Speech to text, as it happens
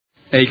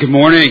Hey, good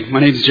morning. My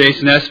name is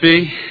Jason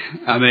Espy.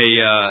 I'm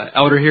a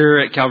elder here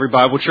at Calvary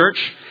Bible Church,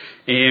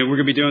 and we're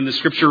going to be doing the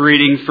scripture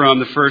reading from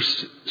the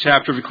first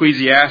chapter of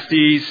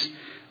Ecclesiastes,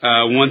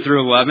 1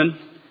 through 11.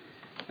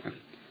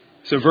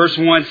 So verse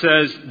 1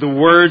 says, "The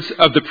words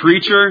of the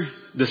preacher,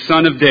 the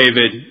son of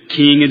David,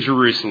 king in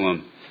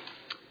Jerusalem."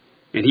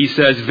 And he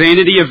says,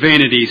 "Vanity of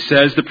vanities,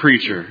 says the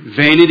preacher,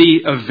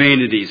 vanity of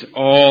vanities,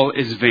 all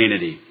is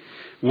vanity.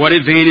 What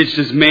advantage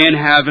does man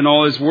have in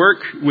all his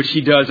work, which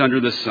he does under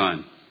the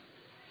sun?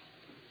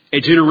 A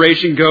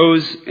generation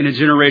goes and a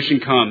generation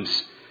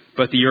comes,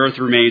 but the earth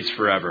remains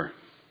forever.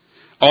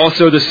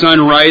 Also the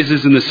sun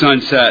rises and the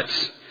sun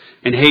sets,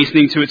 and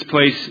hastening to its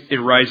place,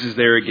 it rises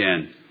there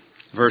again."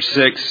 Verse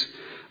 6,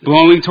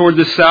 "Blowing toward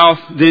the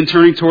south, then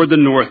turning toward the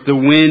north, the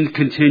wind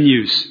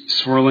continues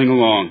swirling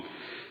along,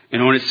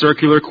 and on its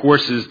circular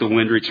courses the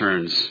wind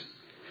returns.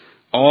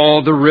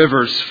 All the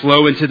rivers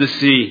flow into the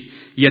sea,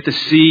 yet the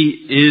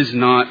sea is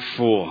not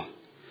full.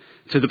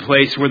 To the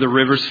place where the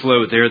rivers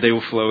flow, there they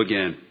will flow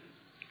again.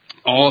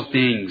 All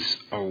things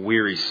are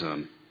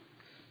wearisome.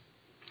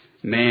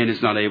 Man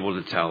is not able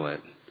to tell it.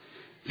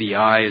 The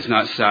eye is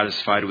not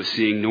satisfied with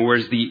seeing, nor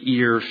is the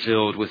ear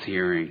filled with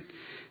hearing.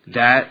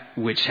 That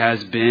which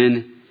has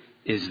been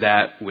is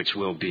that which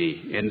will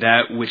be, and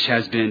that which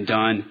has been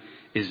done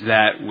is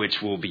that which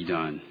will be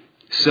done.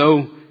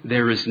 So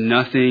there is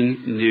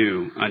nothing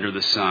new under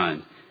the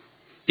sun.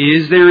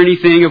 Is there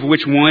anything of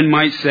which one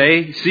might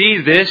say, 'See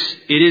this,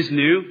 it is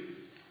new'?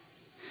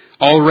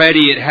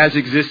 Already it has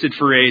existed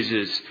for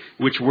ages,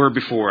 which were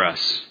before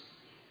us.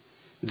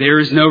 There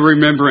is no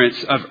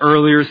remembrance of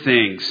earlier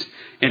things,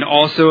 and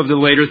also of the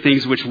later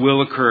things which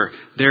will occur.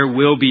 There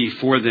will be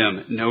for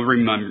them no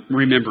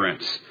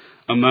remembrance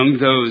among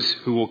those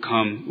who will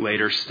come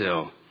later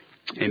still."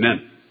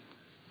 Amen.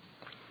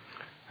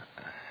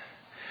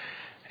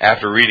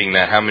 After reading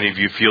that, how many of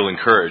you feel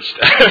encouraged?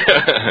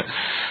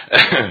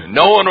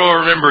 No one will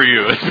remember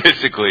you. It's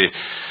basically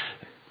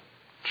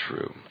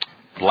true.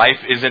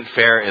 Life isn't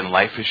fair and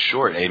life is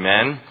short.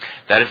 Amen?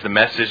 That is the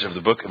message of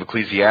the book of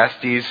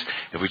Ecclesiastes.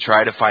 If we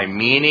try to find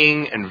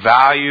meaning and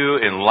value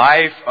in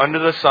life under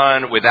the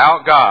sun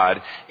without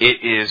God,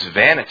 it is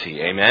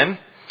vanity. Amen?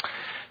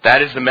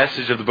 That is the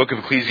message of the book of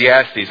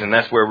Ecclesiastes, and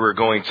that's where we're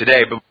going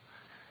today.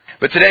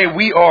 But today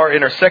we are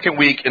in our second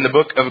week in the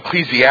book of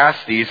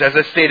Ecclesiastes. As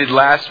I stated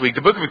last week,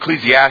 the book of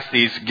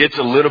Ecclesiastes gets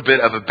a little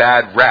bit of a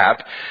bad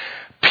rap.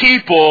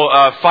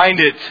 People find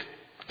it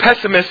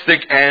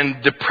pessimistic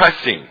and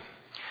depressing.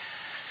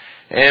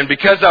 And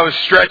because I was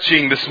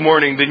stretching this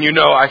morning, then you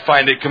know I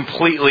find it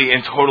completely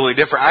and totally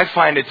different. I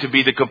find it to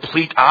be the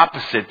complete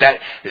opposite. That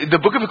the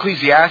book of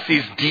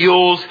Ecclesiastes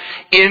deals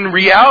in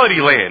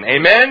reality land.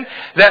 Amen?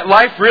 That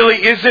life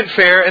really isn't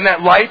fair and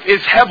that life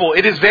is hevel.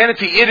 It is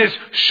vanity. It is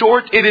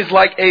short. It is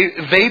like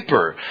a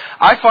vapor.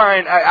 I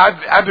find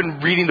I've been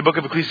reading the book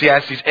of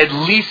Ecclesiastes at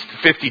least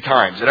 50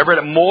 times. And I've read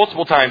it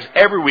multiple times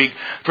every week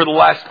for the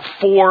last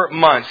 4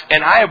 months.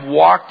 And I have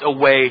walked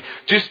away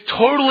just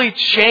totally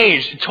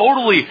changed,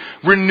 totally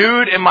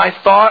renewed in my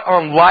thought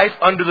on life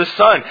under the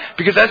sun.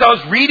 Because as I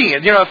was reading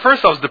it, at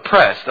first I was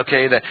depressed,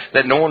 okay,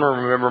 that no one will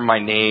remember my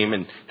name,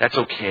 and that's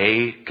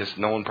okay, because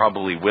no one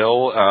probably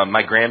will.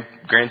 My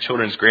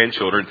grandchildren's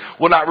grandchildren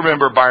will not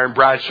remember Byron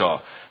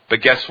Bradshaw. But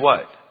guess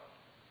what?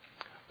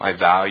 My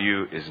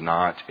value is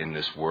not in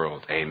this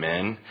world.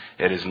 Amen?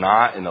 It is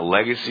not in the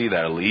legacy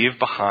that I leave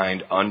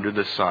behind under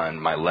the sun.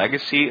 My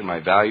legacy and my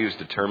value is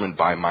determined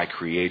by my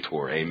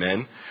Creator.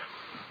 Amen?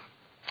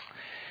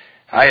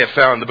 I have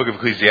found the book of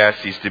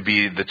Ecclesiastes to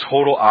be the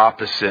total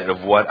opposite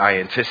of what I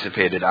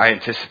anticipated. I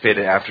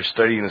anticipated after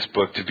studying this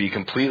book to be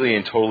completely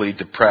and totally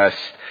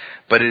depressed,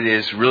 but it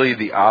is really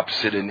the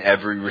opposite in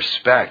every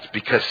respect.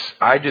 Because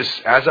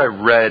as I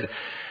read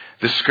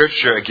the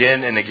scripture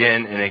again and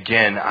again and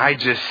again, I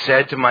just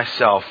said to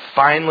myself,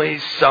 finally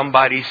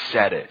somebody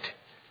said it.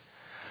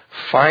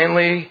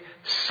 Finally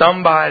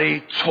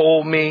somebody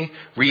told me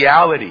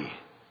reality.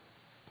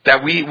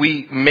 That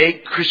we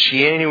make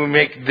Christianity, we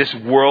make this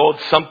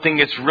world something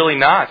it's really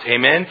not.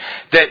 Amen?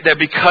 That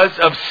because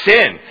of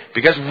sin,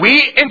 because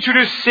we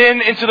introduce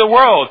sin into the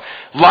world,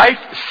 life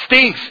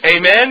stinks.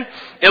 Amen?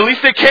 At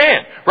least it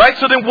can. Right?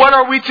 So then what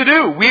are we to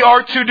do? We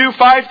are to do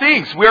 5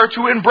 things. We are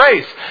to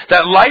embrace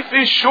that life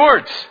is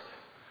short.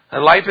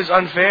 That life is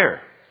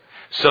unfair.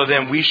 So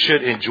then we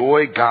should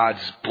enjoy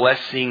God's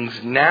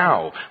blessings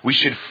now. We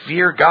should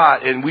fear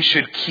God and we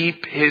should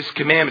keep His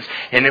commandments.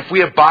 And if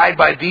we abide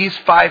by these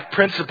 5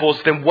 principles,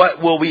 then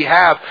what will we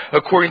have?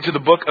 According to the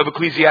book of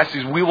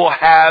Ecclesiastes, we will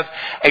have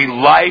a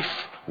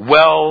life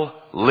well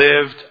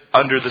lived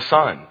under the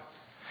sun.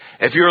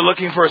 If you're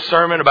looking for a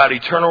sermon about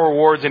eternal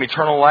rewards and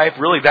eternal life,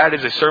 really that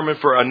is a sermon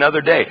for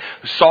another day.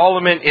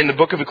 Solomon in the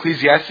book of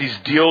Ecclesiastes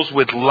deals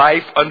with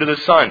life under the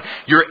sun.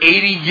 Your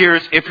 80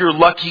 years, if you're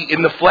lucky,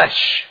 in the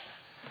flesh.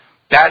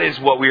 That is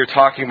what we are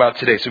talking about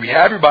today. So if you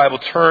have your Bible,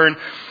 turn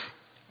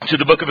to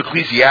the book of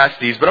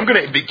Ecclesiastes. But I'm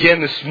going to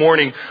begin this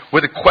morning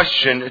with a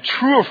question,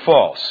 true or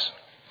false?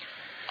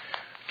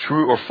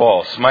 True or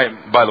false?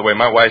 By the way,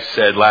 my wife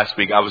said last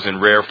week I was in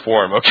rare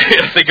form. Okay,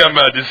 I think I'm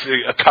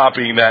just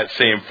copying that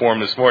same form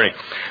this morning.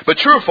 But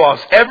true or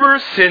false, ever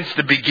since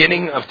the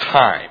beginning of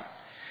time,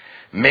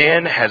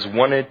 man has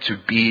wanted to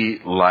be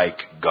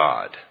like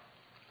God.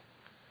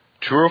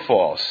 True or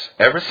false,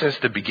 ever since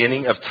the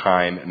beginning of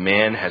time,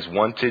 man has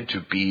wanted to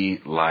be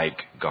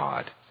like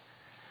God.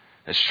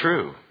 That's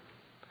true.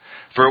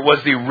 For it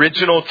was the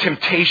original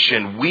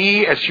temptation.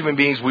 We as human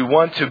beings, we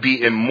want to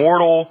be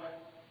immortal,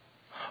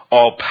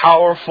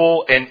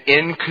 all-powerful, and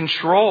in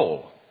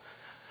control.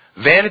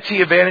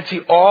 Vanity of vanity,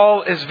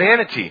 all is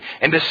vanity.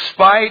 And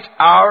despite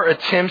our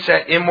attempts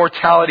at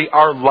immortality,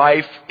 our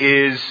life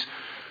is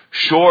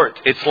short.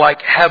 It's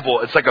like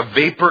Hebel. It's like a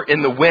vapor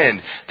in the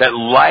wind. That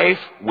life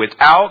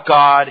without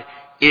God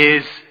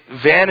is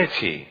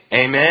vanity.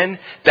 Amen?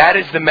 That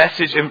is the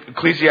message in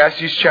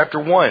Ecclesiastes chapter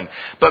 1.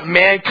 But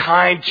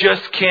mankind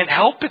just can't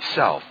help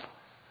itself.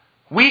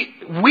 We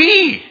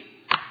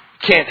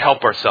can't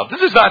help ourselves.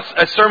 This is not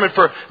a sermon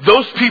for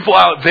those people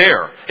out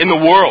there in the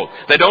world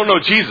that don't know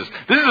Jesus.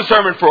 This is a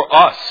sermon for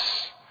us.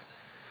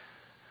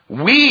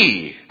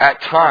 We,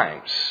 at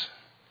times,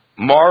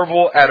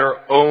 marvel at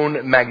our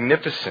own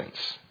magnificence.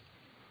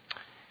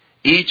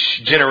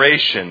 Each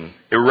generation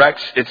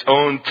erects its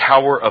own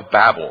Tower of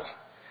Babel.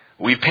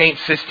 We paint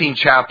Sistine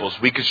chapels.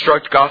 We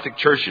construct Gothic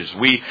churches.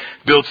 We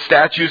build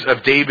statues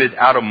of David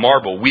out of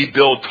marble. We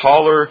build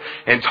taller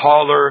and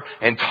taller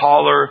and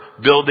taller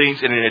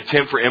buildings in an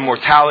attempt for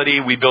immortality.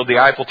 We build the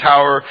Eiffel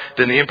Tower,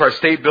 then the Empire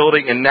State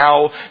Building, and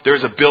now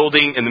there's a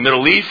building in the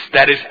Middle East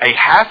that is a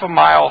half a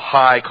mile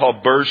high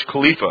called Burj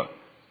Khalifa.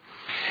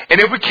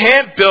 And if we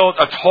can't build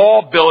a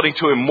tall building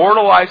to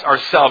immortalize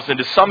ourselves and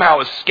to somehow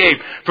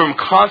escape from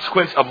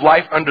consequence of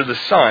life under the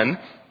sun,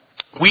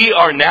 we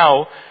are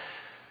now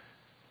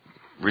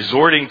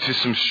resorting to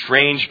some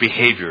strange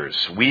behaviors.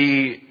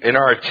 In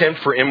our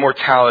attempt for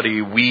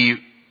immortality,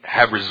 we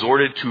have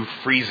resorted to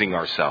freezing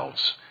ourselves.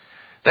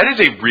 That is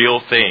a real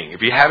thing.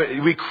 If you have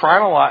it, we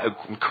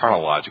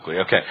chronologically,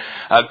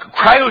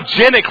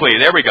 cryogenically,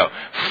 there we go,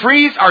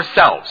 freeze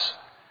ourselves,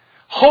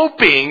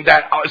 hoping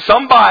that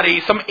some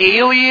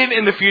alien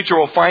in the future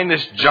will find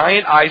this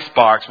giant ice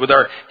box with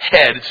our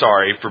head,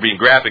 sorry for being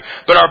graphic,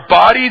 but our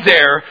body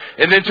there,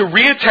 and then to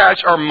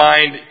reattach our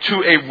mind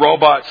to a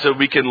robot so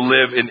we can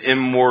live an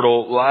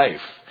immortal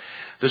life.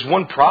 There's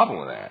one problem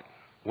with that.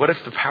 What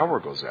if the power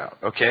goes out?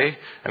 Okay?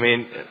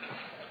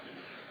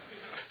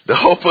 The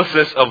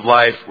hopelessness of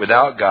life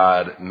without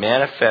God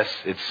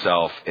manifests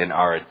itself in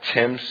our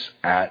attempts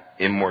at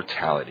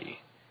immortality.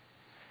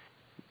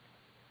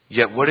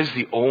 Yet what is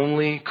the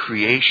only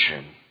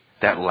creation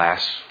that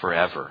lasts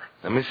forever?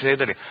 Let me say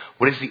that again.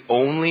 What is the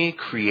only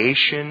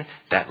creation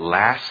that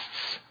lasts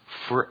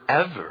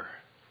forever?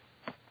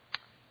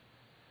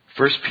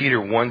 1 Peter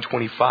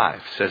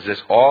 1:25 says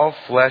this, all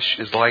flesh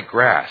is like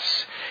grass.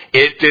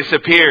 It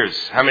disappears.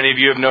 How many of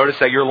you have noticed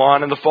that your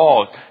lawn in the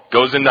fall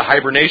goes into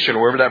hibernation,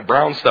 or wherever that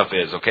brown stuff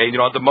is, okay? You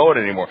don't have to mow it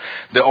anymore.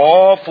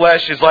 All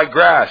flesh is like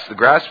grass. The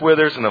grass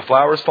withers and the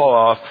flowers fall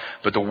off,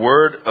 but the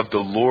word of the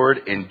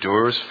Lord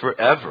endures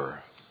forever.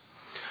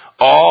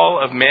 All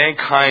of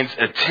mankind's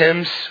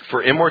attempts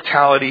for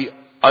immortality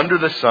under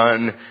the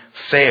sun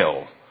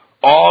fail.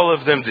 All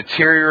of them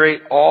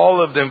deteriorate.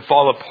 All of them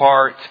fall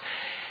apart.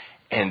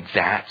 And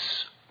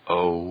that's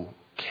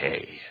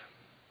okay.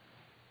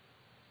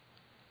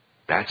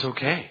 That's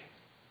okay.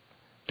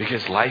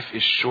 Because life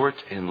is short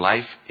and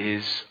life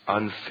is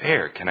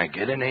unfair. Can I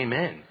get an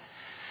amen?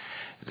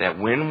 That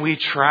when we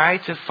try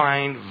to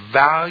find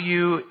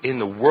value in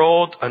the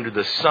world under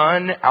the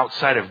sun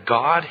outside of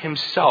God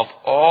Himself,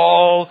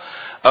 all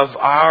of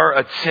our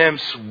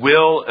attempts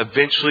will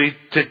eventually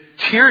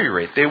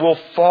deteriorate. They will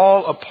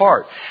fall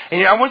apart.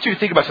 And I want you to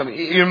think about something.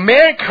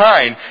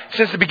 Mankind,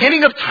 since the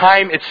beginning of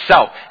time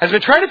itself, has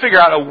been trying to figure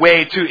out a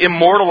way to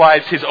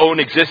immortalize his own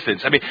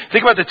existence.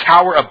 Think about the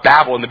Tower of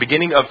Babel in the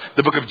beginning of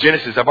the book of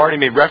Genesis. I've already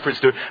made reference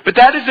to it. But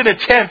that is an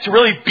attempt to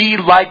really be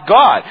like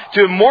God,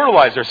 to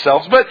immortalize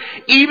ourselves. But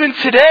even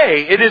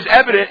today, it is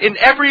evident in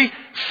every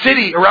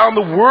city around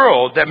the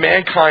world that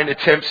mankind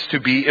attempts to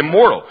be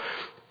immortal.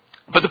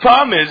 But the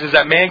problem is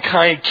that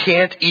mankind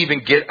can't even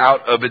get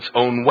out of its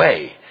own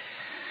way.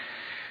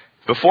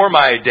 Before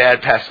my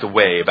dad passed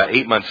away, about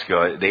 8 months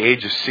ago, at the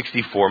age of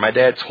 64, my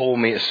dad told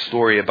me a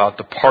story about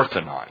the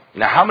Parthenon.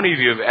 Now, how many of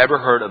you have ever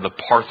heard of the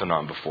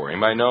Parthenon before?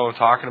 Anybody know what I'm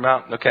talking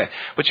about? Okay.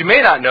 What you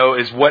may not know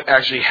is what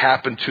actually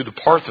happened to the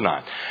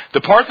Parthenon.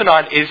 The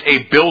Parthenon is a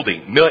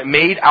building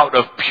made out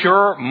of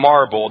pure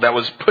marble that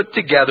was put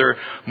together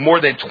more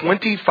than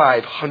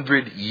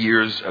 2,500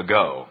 years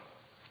ago.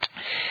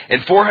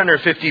 In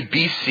 450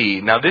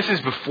 BC, now this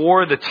is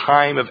before the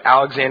time of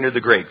Alexander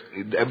the Great.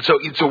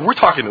 So we're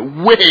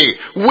talking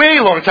way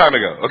long time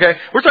ago, okay?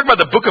 We're talking about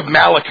the book of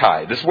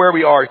Malachi. This is where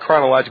we are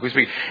chronologically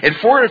speaking. In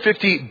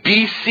 450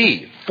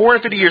 BC,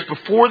 450 years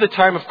before the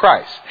time of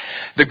Christ,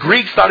 the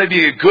Greeks thought it'd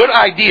be a good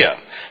idea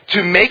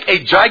to make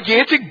a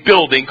gigantic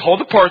building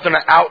called the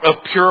Parthenon out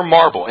of pure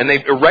marble. And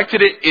they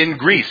erected it in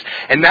Greece.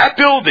 And that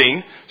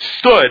building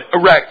stood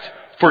erect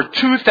for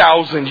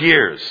 2,000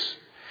 years.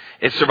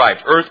 It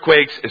survived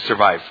earthquakes, it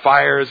survived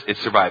fires, it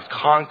survived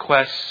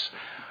conquests,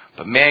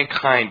 but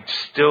mankind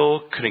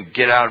still couldn't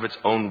get out of its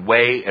own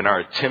way in our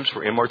attempts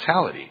for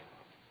immortality.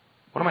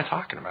 What am I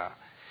talking about?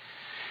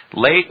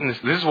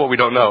 This is what we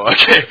don't know,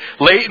 okay?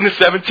 Late in the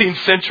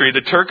 17th century,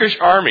 the Turkish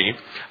army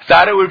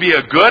thought it would be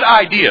a good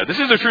idea, this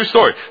is a true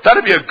story, thought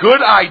it would be a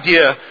good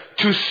idea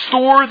to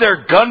store their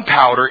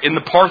gunpowder in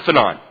the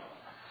Parthenon.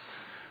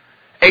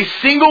 A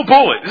single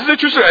bullet, this is a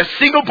true story, a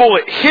single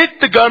bullet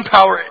hit the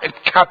gunpowder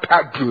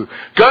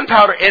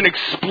and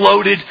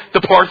exploded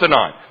the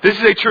Parthenon. This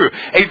is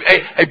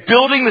a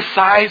building the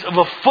size of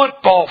a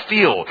football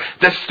field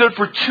that stood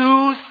for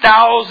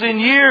 2,000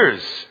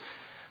 years.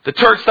 The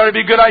Turks thought it'd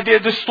be a good idea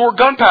to store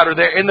gunpowder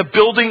there, and the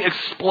building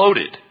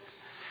exploded.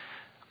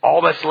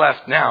 All that's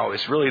left now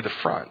is really the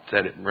front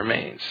that it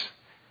remains.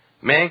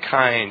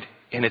 Mankind,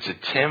 in its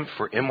attempt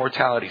for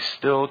immortality,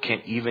 still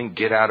can't even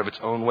get out of its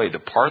own way. The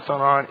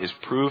Parthenon is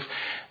proof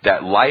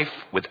that life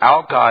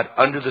without God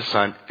under the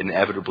sun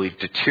inevitably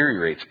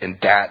deteriorates, and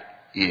that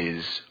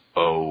is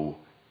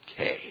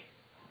okay.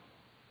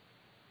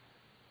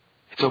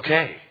 It's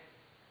okay.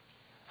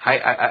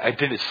 I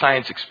did a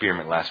science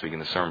experiment last week in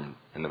the sermon,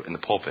 in the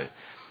pulpit.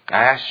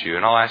 I asked you,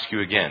 and I'll ask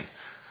you again.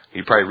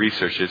 You probably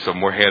researched it, so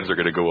more hands are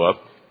going to go up.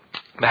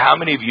 But how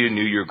many of you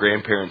knew your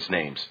grandparents'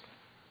 names?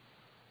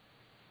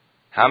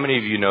 How many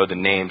of you know the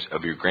names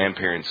of your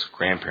grandparents'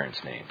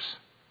 names?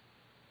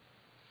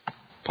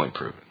 Point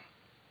proven.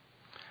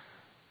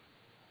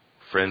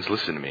 Friends,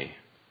 listen to me.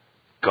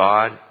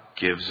 God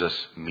gives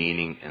us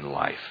meaning in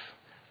life.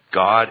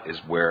 God is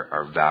where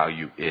our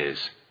value is.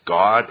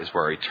 God is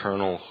where our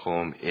eternal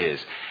home is.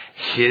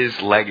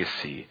 His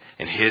legacy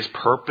and His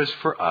purpose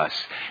for us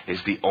is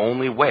the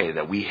only way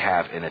that we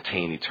have and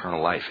attain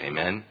eternal life.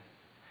 Amen?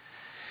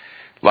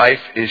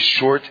 Life is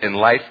short and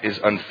life is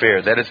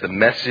unfair. That is the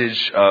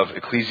message of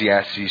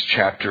Ecclesiastes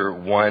chapter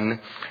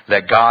 1,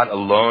 that God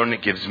alone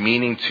gives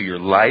meaning to your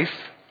life.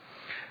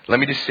 Let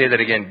me just say that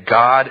again.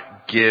 God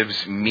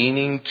gives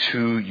meaning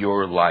to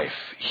your life.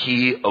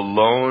 He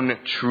alone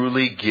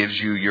truly gives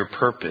you your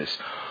purpose.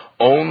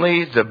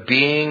 Only the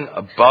being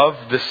above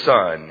the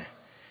sun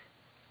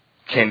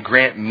can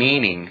grant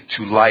meaning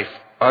to life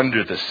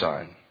under the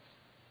sun.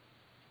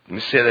 Let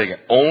me say that again.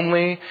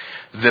 Only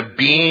the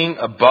being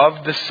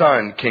above the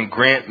sun can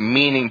grant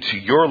meaning to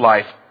your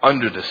life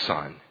under the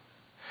sun.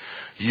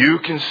 You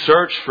can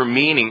search for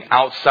meaning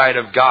outside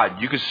of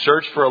God. You can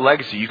search for a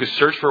legacy. You can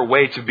search for a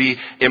way to be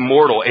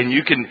immortal. And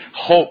you can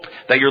hope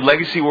that your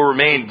legacy will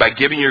remain by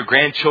giving your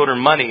grandchildren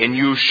money. And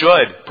you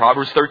should.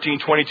 Proverbs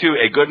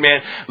 13:22, a good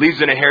man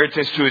leaves an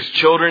inheritance to his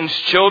children's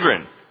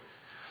children.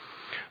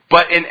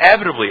 But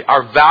inevitably,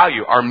 our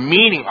value, our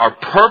meaning, our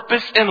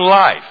purpose in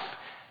life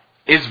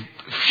is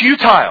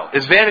futile,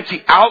 is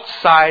vanity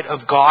outside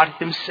of God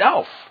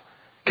Himself.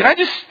 Can I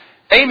just,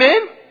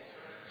 amen?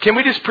 Can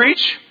we just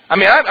preach? I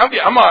mean,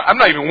 I'm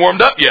not even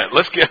warmed up yet.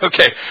 Let's keep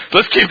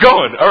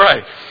going. All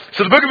right.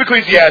 So the book of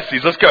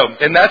Ecclesiastes, let's go.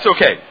 And that's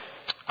okay.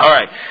 All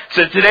right.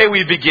 So today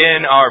we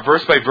begin our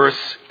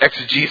verse-by-verse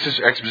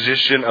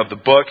exposition of the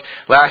book.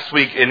 Last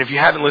week, and if you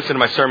haven't listened to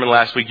my sermon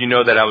last week, you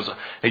know that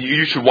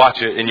you should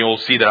watch it, and you'll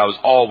see that I was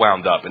all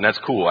wound up, and that's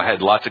cool. I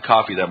had lots of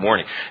coffee that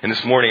morning, and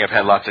this morning I've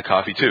had lots of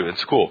coffee too.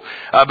 It's cool.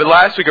 But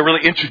last week I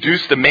really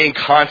introduced the main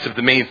concept,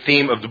 the main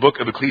theme of the book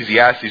of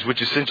Ecclesiastes,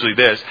 which is essentially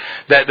this,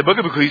 that the book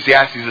of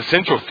Ecclesiastes, the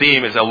central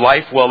theme is a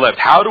life well lived.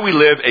 How do we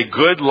live a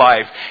good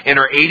life in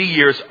our 80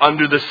 years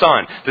under the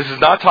sun? This is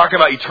not talking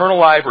about eternal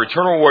life or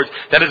eternal rewards.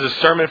 That is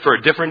a sermon for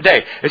a different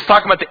day. It's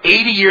talking about the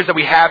 80 years that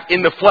we have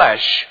in the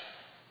flesh.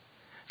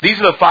 These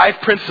are the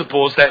 5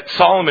 principles that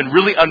Solomon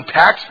really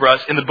unpacks for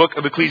us in the book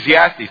of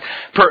Ecclesiastes.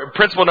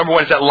 Principle number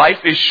 1 is that life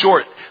is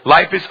short.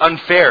 Life is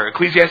unfair.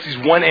 Ecclesiastes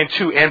 1 and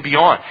 2 and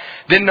beyond.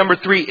 Then number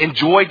 3,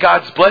 enjoy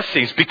God's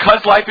blessings.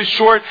 Because life is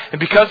short and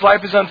because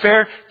life is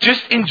unfair,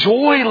 just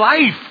enjoy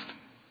life.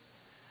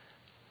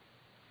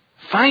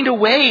 Find a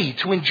way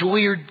to enjoy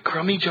your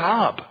crummy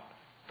job.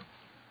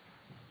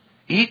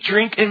 Eat,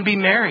 drink, and be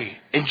merry.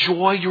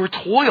 Enjoy your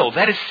toil.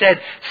 That is said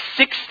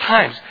 6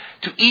 times.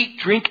 To eat,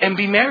 drink, and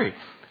be merry.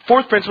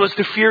 4th principle is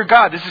to fear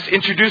God. This is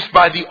introduced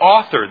by the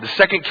author, the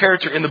second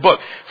character in the book.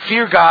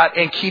 Fear God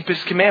and keep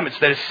His commandments.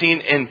 That is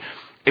seen in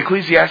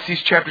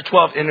Ecclesiastes chapter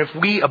 12. And if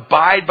we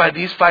abide by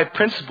these 5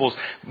 principles,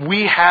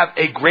 we have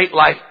a great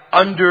life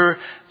under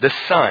the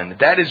sun.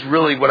 That is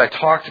really what I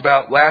talked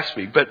about last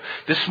week. But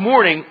this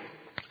morning,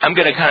 I'm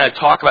going to kind of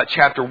talk about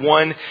chapter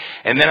 1,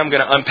 and then I'm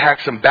going to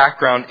unpack some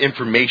background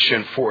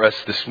information for us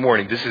this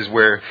morning. This is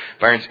where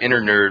Byron's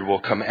inner nerd will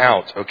come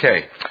out.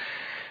 Okay.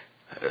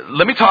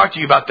 Let me talk to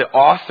you about the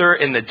author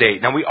and the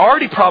date. Now, we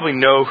already probably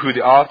know who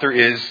the author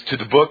is to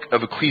the book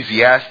of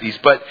Ecclesiastes,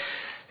 but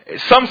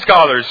some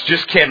scholars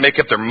just can't make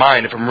up their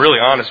mind, if I'm really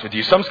honest with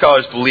you. Some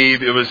scholars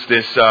believe it was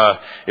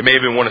it may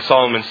have been one of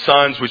Solomon's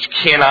sons, which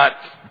cannot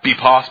be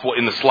possible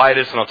in the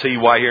slightest, and I'll tell you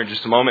why here in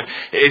just a moment.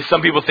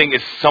 Some people think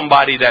it's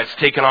somebody that's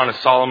taken on a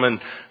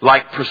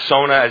Solomon-like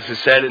persona, as I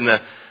said in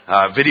the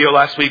video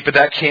last week, but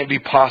that can't be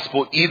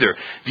possible either.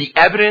 The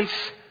evidence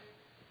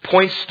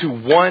points to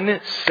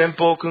one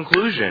simple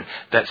conclusion,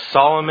 that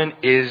Solomon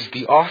is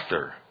the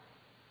author.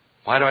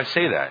 Why do I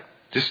say that?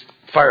 Just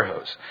fire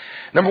hose.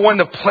 Number one,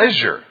 the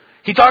pleasure.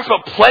 He talks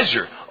about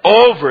pleasure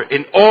over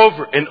and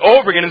over and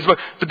over again in his book.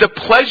 But the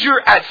pleasure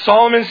at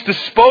Solomon's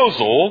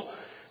disposal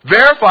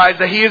verifies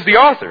that he is the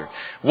author.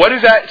 What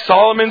is at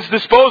Solomon's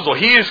disposal?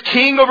 He is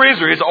king over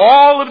Israel. He has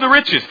all of the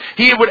riches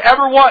he would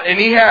ever want. And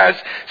he has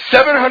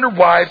 700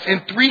 wives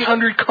and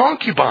 300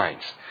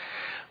 concubines.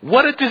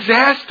 What a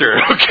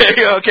disaster.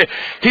 Okay.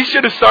 He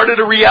should have started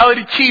a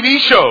reality TV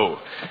show.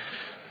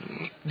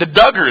 The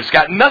Duggars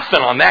got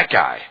nothing on that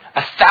guy.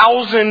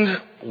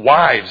 1,000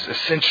 wives,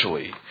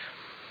 essentially.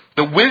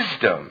 The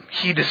wisdom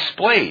he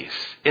displays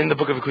in the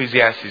book of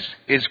Ecclesiastes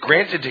is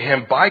granted to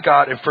him by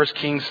God in 1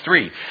 Kings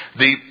 3.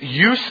 The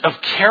use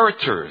of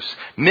characters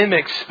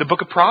mimics the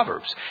book of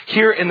Proverbs.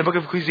 Here in the book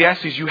of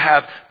Ecclesiastes, you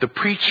have the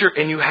preacher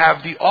and you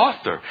have the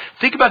author.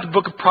 Think about the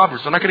book of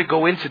Proverbs. I'm not going to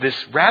go into this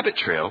rabbit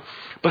trail,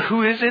 but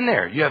who is in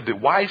there? You have the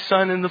wise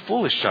son and the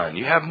foolish son.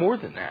 You have more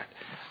than that.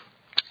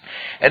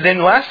 And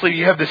then lastly,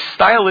 you have this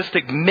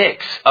stylistic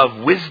mix of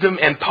wisdom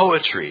and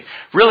poetry.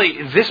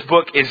 Really, this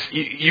book is,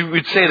 you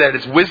would say that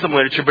it's wisdom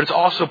literature, but it's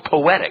also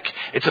poetic.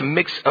 It's a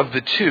mix of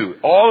the two.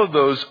 All of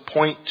those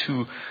point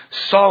to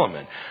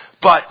Solomon.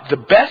 But the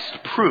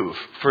best proof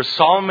for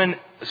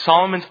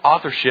Solomon's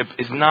authorship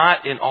is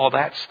not in all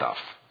that stuff.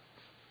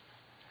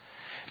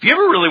 If you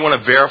ever really want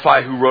to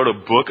verify who wrote a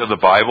book of the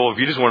Bible, if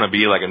you just want to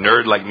be like a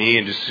nerd like me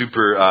and just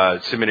super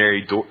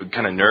seminary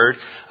kind of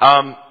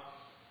nerd,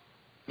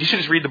 you should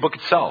just read the book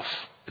itself.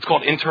 It's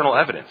called Internal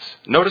Evidence.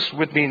 Notice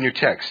with me in your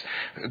text,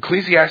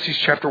 Ecclesiastes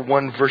chapter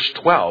 1, verse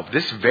 12.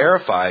 This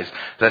verifies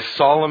that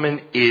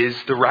Solomon is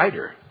the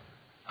writer.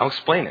 I'll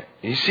explain it.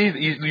 You see,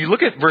 you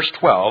look at verse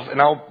 12,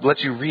 and I'll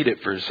let you read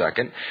it for a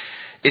second.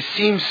 It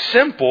seems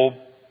simple,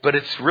 but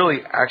it's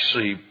really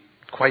actually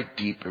quite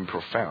deep and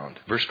profound.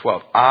 Verse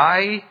 12.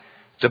 I,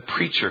 the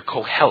preacher,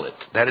 Kohelet.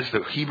 That is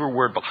the Hebrew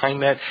word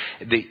behind that.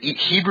 The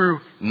Hebrew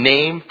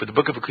name for the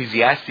book of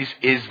Ecclesiastes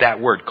is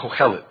that word,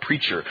 Kohelet,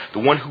 preacher, the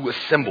one who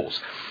assembles.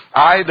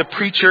 I, the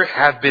preacher,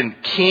 have been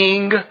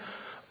king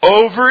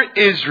over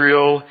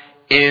Israel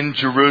in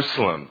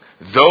Jerusalem.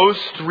 Those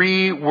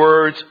three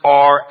words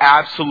are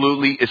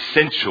absolutely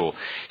essential.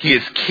 He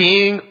is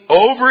king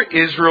over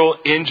Israel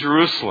in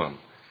Jerusalem.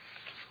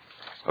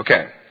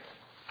 Okay.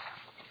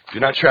 If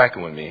you're not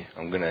tracking with me,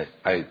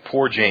 I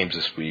poor James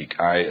this week.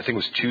 I think it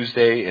was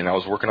Tuesday, and I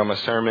was working on my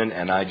sermon,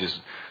 and I just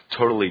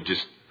totally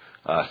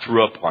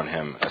threw up on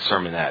him a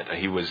sermon that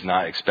he was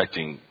not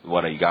expecting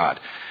what he got.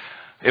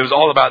 It was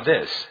all about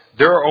this.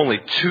 There are only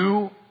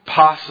two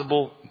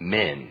possible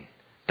men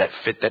that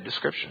fit that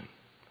description.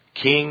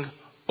 King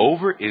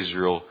over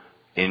Israel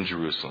in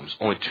Jerusalem.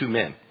 Only two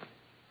men.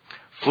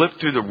 Flip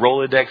through the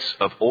Rolodex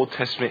of Old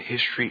Testament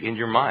history in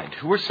your mind.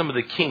 Who are some of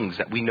the kings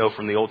that we know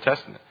from the Old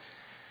Testament?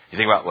 You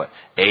think about what?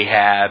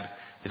 Ahab.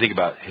 You think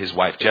about his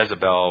wife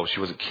Jezebel. She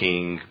was a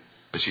king,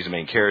 but she's a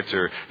main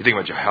character. You think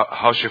about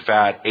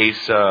Jehoshaphat,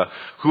 Asa.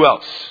 Who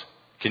else?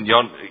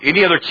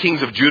 Any other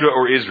kings of Judah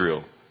or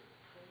Israel?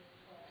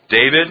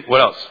 David.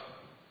 What else?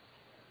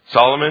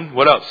 Solomon.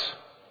 What else?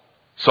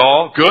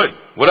 Saul. Good.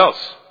 What else?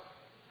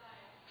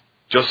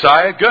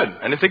 Josiah. Good.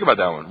 I didn't think about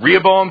that one.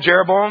 Rehoboam,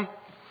 Jeroboam.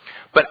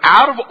 But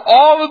out of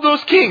all of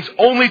those kings,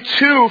 only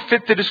two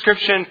fit the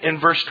description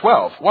in verse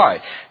 12.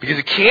 Why? Because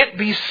it can't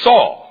be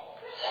Saul.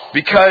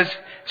 Because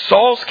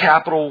Saul's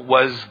capital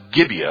was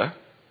Gibeah.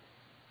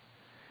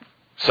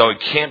 So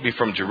it can't be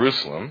from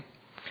Jerusalem.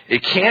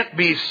 It can't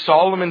be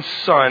Solomon's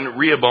son,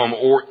 Rehoboam,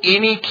 or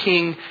any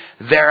king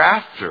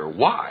thereafter.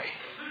 Why?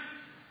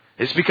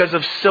 It's because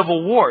of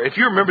civil war. If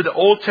you remember the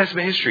Old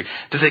Testament history,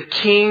 that the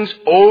kings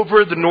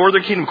over the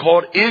northern kingdom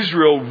called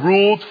Israel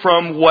ruled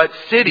from what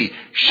city?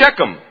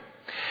 Shechem.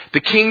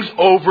 The kings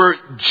over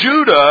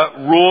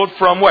Judah ruled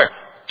from where?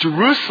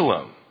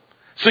 Jerusalem.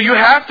 So you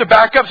have to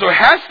back up. So it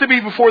has to be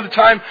before the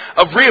time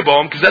of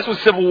Rehoboam, because that's when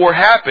civil war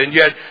happened.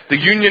 You had the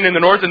Union in the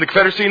north and the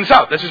Confederacy in the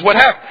south. That's just what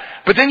happened.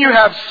 But then you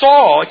have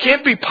Saul. It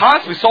can't be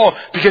possibly Saul,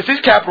 because his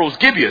capital is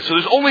Gibeah. So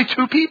there's only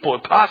two people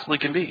it possibly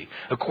can be,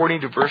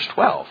 according to verse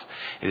 12.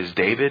 It is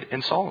David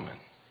and Solomon.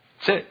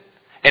 That's it.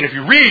 And if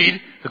you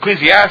read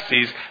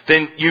Ecclesiastes,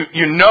 then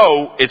you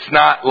know it's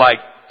not like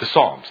the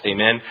Psalms.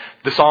 Amen?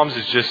 The Psalms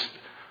is just,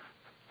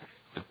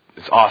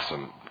 it's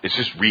awesome. It's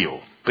just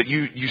real. But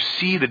you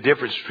see the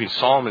difference between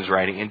Solomon's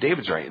writing and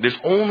David's writing. There's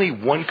only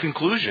one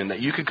conclusion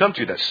that you can come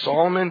to, that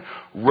Solomon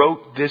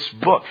wrote this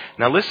book.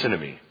 Now listen to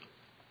me.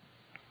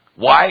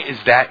 Why is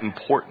that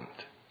important?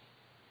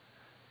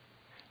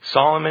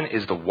 Solomon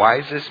is the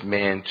wisest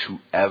man to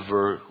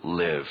ever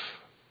live.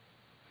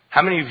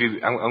 How many of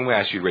you, I'm going to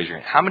ask you to raise your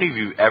hand. How many of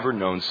you have ever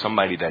known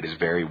somebody that is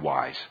very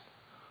wise?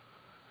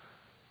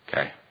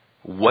 Okay.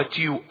 What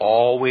do you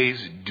always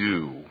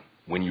do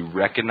when you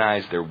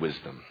recognize their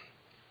wisdom?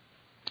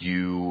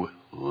 You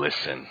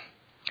listen.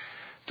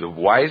 The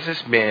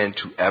wisest man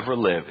to ever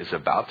live is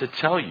about to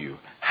tell you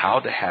how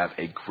to have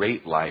a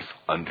great life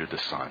under the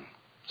sun.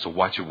 So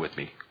watch it with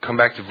me. Come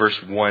back to verse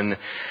 1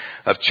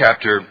 of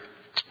chapter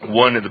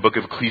 1 of the book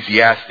of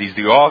Ecclesiastes,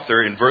 the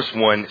author in verse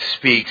 1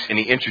 speaks and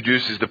he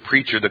introduces the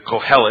preacher, the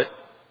Kohelet.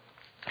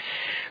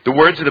 The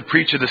words of the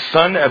preacher, the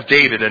son of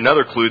David,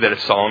 another clue that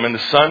is Solomon, the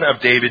son of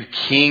David,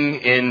 king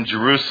in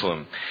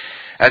Jerusalem.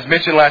 As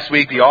mentioned last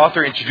week, the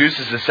author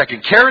introduces the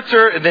second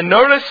character, and then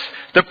notice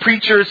the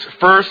preacher's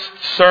first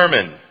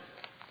sermon.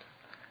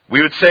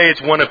 We would say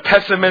it's one of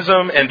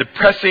pessimism and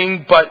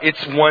depressing, but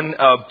it's one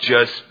of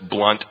just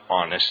blunt,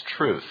 honest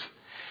truth.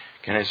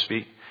 Can I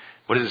speak?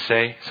 What does it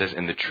say? It says,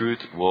 and the truth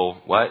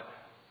will, what?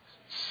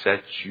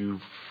 Set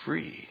you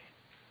free.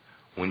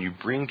 When you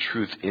bring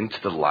truth into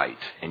the light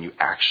and you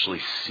actually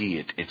see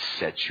it, it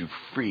sets you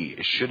free.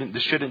 This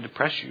shouldn't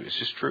depress you. It's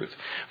just truth.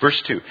 Verse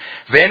 2.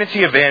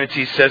 Vanity of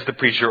vanity, says the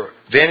preacher.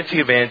 Vanity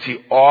of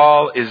vanity,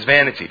 all is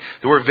vanity.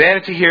 The word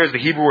vanity here is the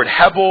Hebrew word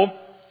hebel.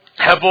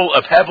 Hebel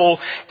of hebel.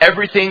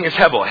 Everything is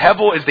hebel.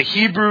 Hebel is the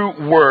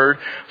Hebrew word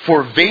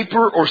for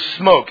vapor or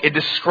smoke. It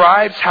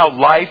describes how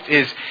life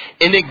is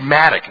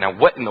enigmatic. Now,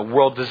 what in the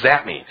world does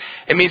that mean?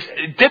 It means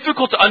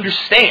difficult to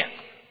understand.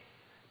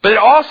 But it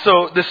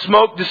also, the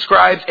smoke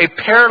describes a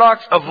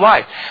paradox of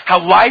life. How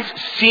life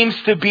seems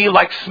to be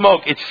like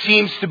smoke. It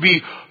seems to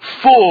be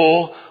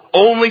full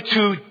only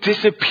to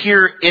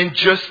disappear in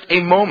just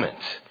a moment.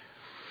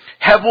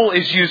 Hebel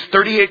is used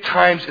 38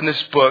 times in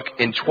this book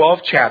in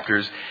 12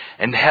 chapters.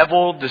 And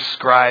Hebel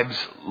describes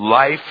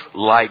life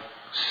like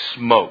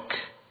smoke.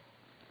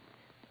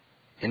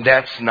 And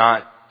that's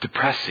not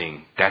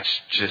depressing. That's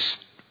just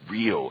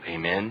real.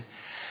 Amen.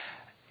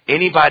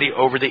 Anybody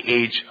over the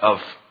age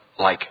of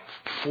like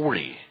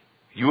 40,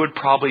 you would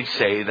probably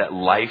say that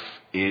life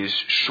is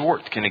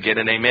short. Can I get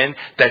an amen?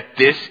 That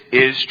this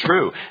is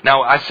true.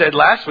 Now, I said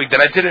last week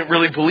that I didn't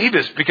really believe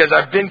this because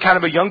I've been kind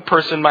of a young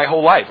person my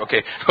whole life.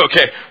 Okay.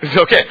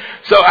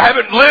 So I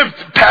haven't lived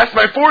past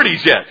my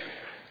 40s yet.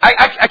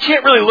 I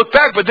can't really look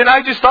back, but then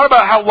I just thought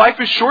about how life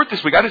is short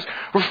this week. I just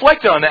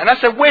reflected on that and I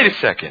said, wait a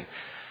second.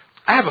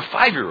 I have a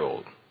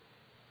 5-year-old.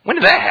 When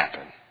did that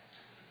happen?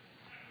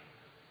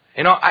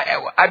 You know,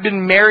 I've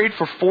been married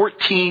for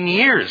 14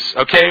 years,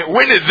 okay?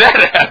 When did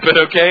that happen,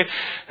 okay?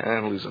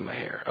 I'm losing my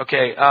hair,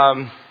 okay?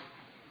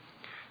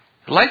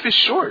 Life is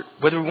short,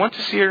 whether we want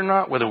to see it or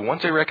not, whether we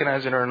want to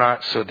recognize it or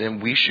not, so then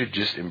we should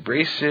just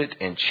embrace it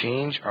and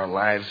change our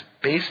lives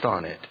based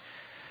on it.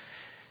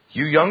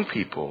 You young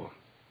people,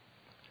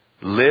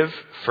 live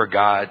for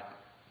God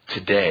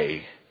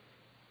today,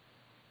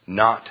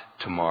 not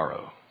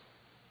tomorrow.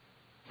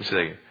 Let's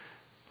say,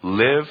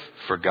 live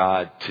for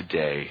God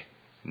today,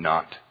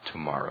 not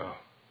tomorrow,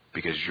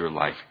 because your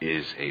life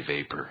is a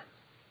vapor.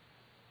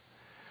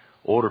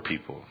 Older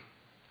people,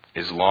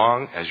 as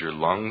long as your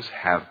lungs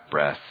have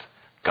breath,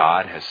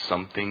 God has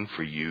something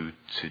for you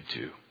to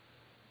do.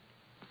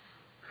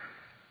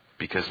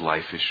 Because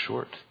life is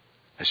short.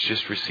 Let's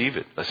just receive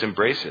it. Let's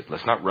embrace it.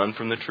 Let's not run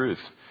from the truth.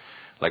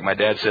 Like my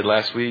dad said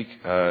last week,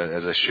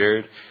 as I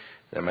shared,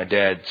 that my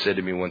dad said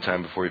to me one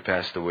time before he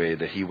passed away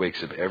that he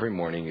wakes up every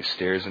morning, he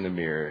stares in the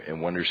mirror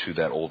and wonders who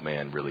that old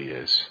man really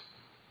is.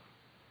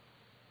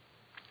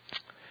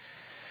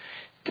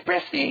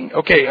 Depressing.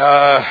 Okay,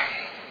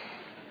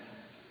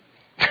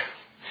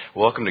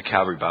 welcome to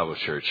Calvary Bible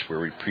Church, where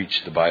we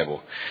preach the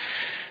Bible.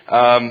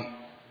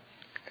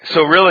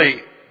 So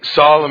really,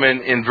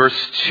 Solomon in verse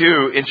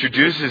 2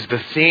 introduces the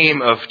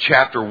theme of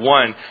chapter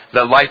 1,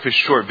 that life is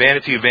short.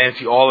 Vanity of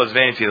vanity, all is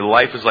vanity. The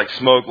life is like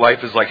smoke,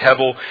 life is like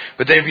Hebel.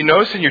 But then if you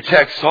notice in your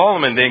text,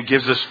 Solomon then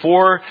gives us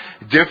 4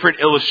 different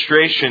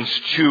illustrations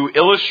to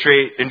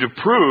illustrate and to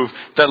prove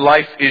that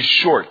life is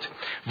short.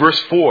 Verse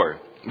 4.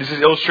 This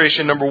is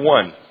illustration number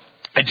 1.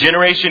 A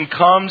generation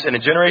comes and a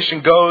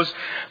generation goes,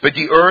 but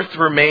the earth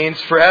remains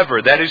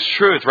forever. That is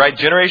truth, right?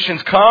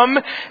 Generations come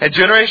and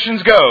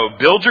generations go.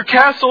 Build your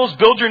castles,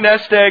 build your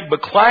nest egg,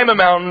 but climb a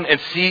mountain and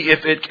see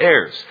if it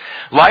cares.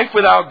 Life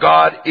without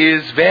God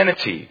is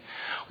vanity.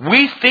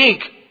 We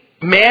think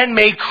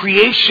man-made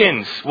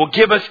creations will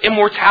give us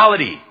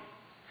immortality,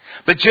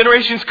 but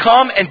generations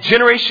come and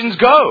generations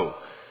go.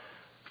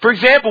 For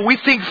example, we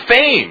think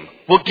fame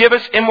will give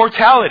us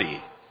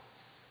immortality.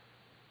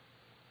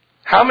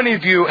 How many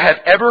of you have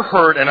ever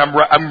heard, and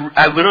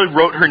I literally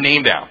wrote her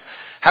name down.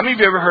 How many of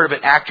you ever heard of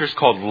an actress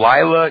called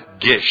Lila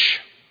Gish?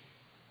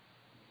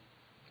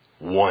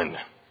 1.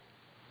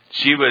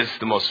 She was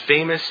the most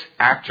famous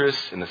actress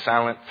in the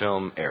silent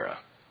film era.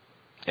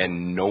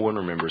 And no one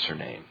remembers her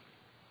name.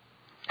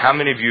 How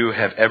many of you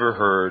have ever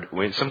heard,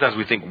 sometimes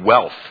we think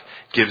wealth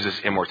gives us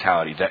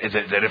immortality. That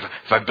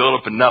if I build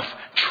up enough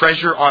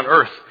treasure on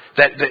earth,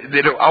 that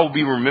I will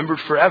be remembered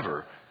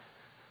forever.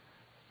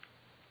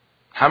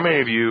 How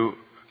many of you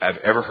have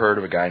ever heard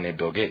of a guy named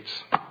Bill Gates?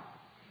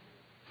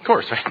 Of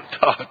course,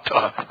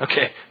 right?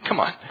 Okay, come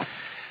on.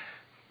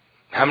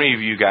 How many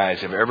of you guys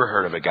have ever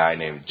heard of a guy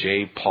named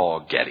J.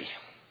 Paul Getty?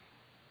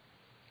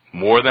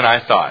 More than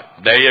I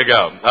thought. There you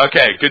go.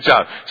 Okay, good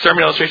job.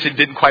 Sermon illustration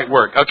didn't quite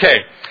work.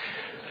 Okay.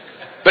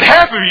 But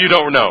half of you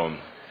don't know him.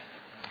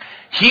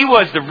 He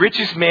was the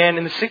richest man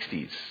in the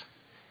 60s.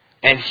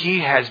 And he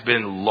has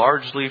been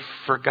largely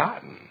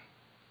forgotten.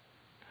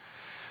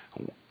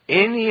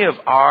 any of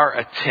our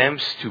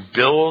attempts to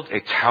build a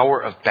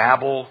Tower of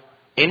Babel,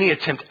 any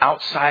attempt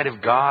outside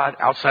of God,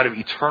 outside of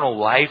eternal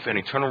life and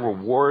eternal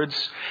rewards,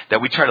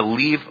 that we try to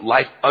leave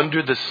life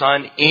under the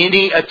sun,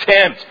 any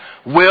attempt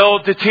will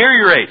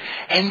deteriorate.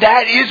 And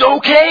that is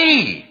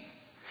okay.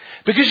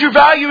 Because your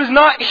value is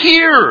not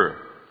here.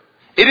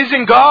 It is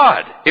in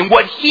God, in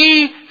what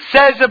He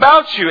says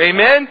about you.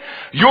 Amen?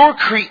 Your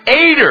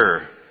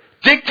Creator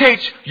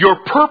dictates your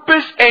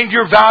purpose and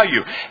your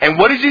value. And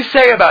what does He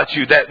say about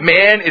you? That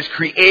man is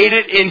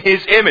created in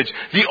His image.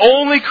 The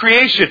only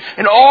creation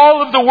in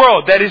all of the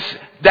world that is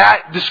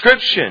that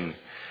description.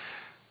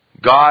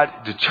 God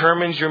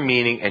determines your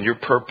meaning and your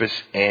purpose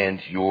and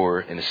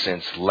your, in a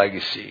sense,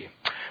 legacy.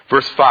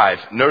 Verse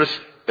 5. Notice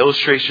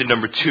illustration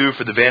number 2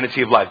 for the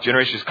vanity of life.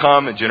 Generations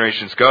come and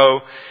generations go.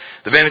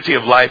 The vanity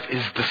of life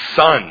is the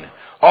sun.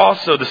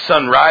 Also, the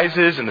sun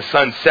rises and the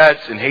sun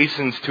sets and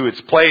hastens to its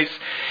place.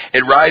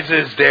 It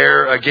rises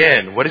there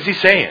again. What is he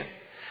saying?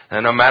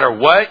 And no matter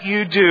what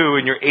you do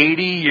in your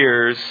 80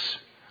 years,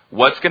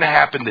 what's going to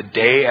happen the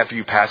day after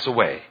you pass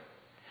away?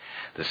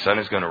 The sun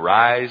is going to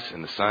rise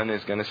and the sun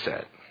is going to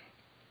set.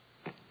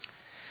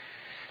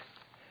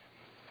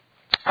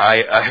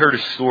 I heard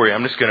a story.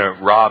 I'm just going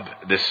to rob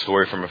this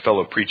story from a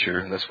fellow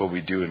preacher. That's what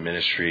we do in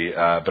ministry.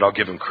 But I'll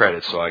give him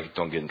credit so I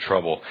don't get in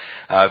trouble.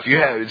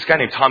 This guy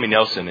named Tommy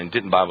Nelson in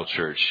Denton Bible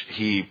Church.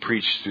 He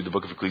preached through the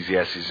book of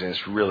Ecclesiastes, and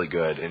it's really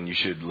good. And you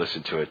should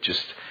listen to it.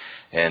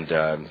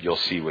 And you'll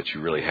see what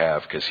you really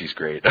have, because he's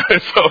great.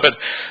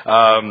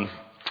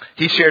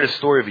 He shared a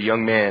story of a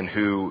young man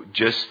who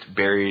just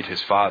buried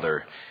his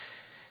father.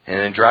 And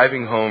then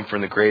driving home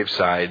from the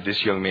graveside, this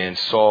young man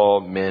saw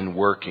men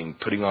working,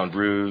 putting on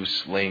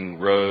roofs, laying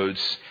roads,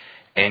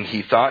 and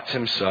he thought to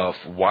himself,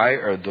 why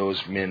are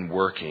those men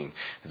working?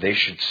 They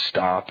should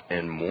stop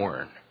and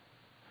mourn.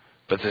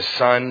 But the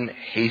sun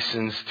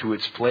hastens to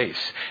its place.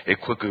 It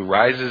quickly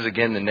rises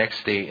again the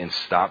next day and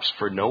stops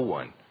for no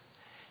one.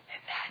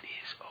 And that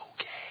is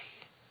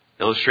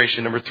okay.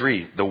 Illustration number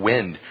 3, the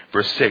wind.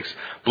 Verse 6,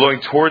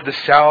 blowing toward the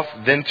south,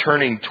 then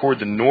turning toward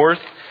the north.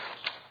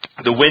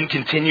 The wind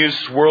continues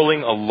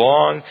swirling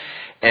along,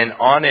 and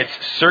on its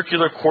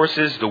circular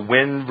courses, the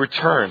wind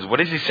returns.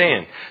 What is he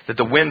saying? That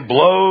the wind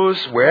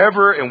blows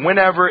wherever and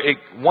whenever it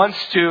wants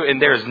to,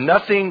 and there is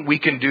nothing we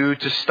can do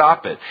to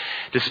stop it.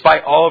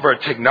 Despite all of our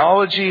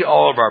technology,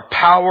 all of our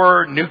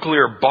power,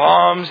 nuclear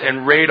bombs,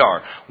 and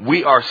radar,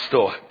 we are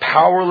still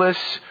powerless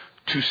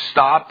to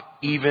stop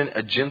even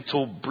a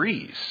gentle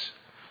breeze.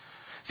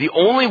 The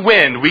only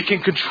wind we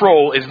can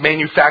control is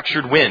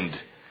manufactured wind.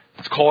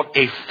 It's called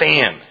a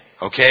fan.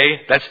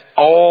 Okay? That's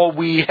all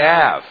we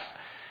have.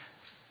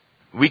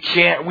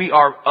 We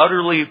are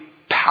utterly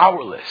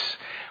powerless.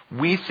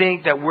 We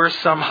think that we're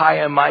some high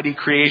and mighty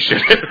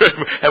creation.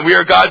 And we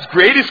are God's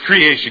greatest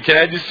creation. Can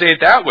I just say it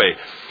that way?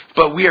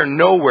 But we are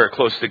nowhere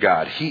close to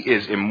God. He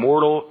is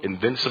immortal,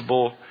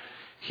 invincible.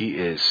 He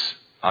is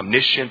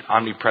omniscient,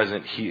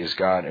 omnipresent. He is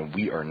God, and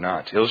we are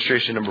not.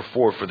 Illustration number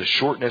 4, for the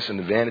shortness and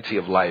the vanity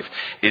of life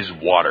is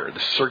water, the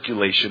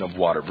circulation of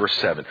water. Verse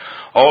 7,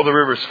 all the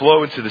rivers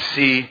flow into the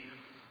sea,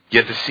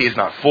 yet the sea is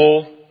not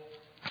full.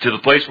 To the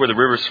place where the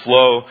rivers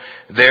flow,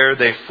 there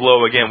they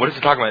flow again. What is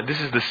it talking about? This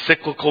is the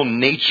cyclical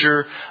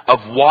nature of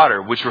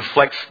water, which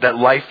reflects that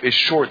life is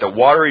short. That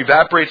water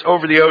evaporates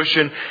over the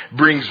ocean,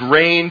 brings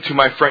rain to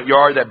my front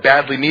yard that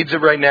badly needs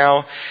it right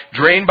now,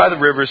 drained by the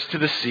rivers to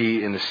the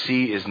sea, and the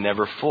sea is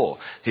never full.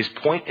 His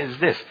point is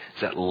this,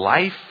 is that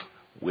life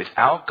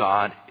without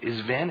God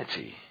is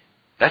vanity.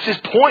 That's his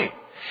point.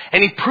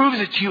 And he proves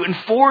it to you in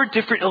 4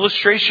 different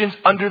illustrations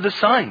under the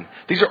sun.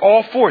 These are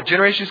all 4.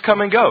 Generations come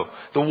and go.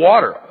 The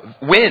water,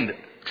 wind,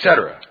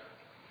 etc.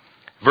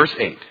 Verse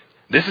 8.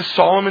 This is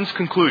Solomon's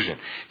conclusion.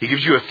 He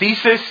gives you a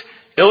thesis,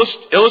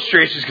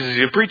 illustrations, because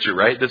he's a preacher,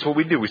 right? That's what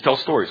we do. We tell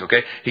stories,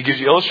 okay? He gives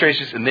you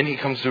illustrations, and then he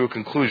comes to a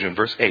conclusion.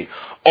 Verse 8.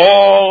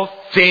 All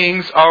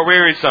things are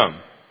wearisome.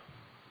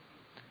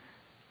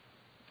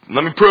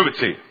 Let me prove it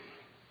to you.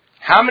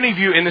 How many of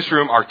you in this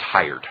room are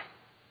tired?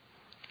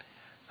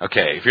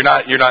 Okay, if you're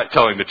not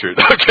telling the truth.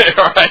 Okay,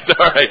 all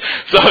right.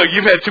 So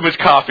you've had too much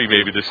coffee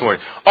maybe this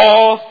morning.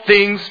 All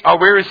things are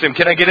wearisome.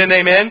 Can I get an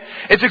amen?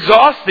 It's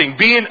exhausting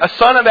being a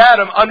son of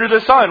Adam under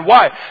the sun.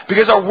 Why?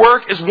 Because our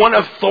work is one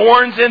of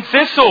thorns and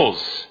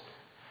thistles.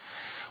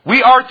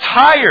 We are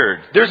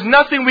tired. There's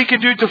nothing we can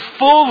do to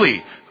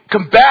fully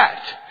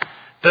combat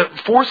the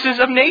forces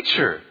of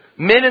nature.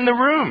 Men in the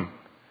room.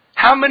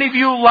 How many of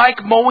you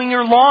like mowing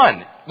your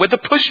lawn with a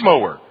push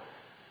mower?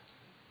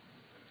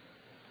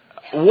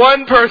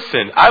 One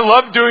person. I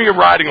love doing a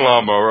riding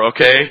lawnmower,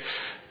 okay?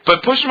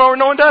 But push mower,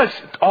 no one does.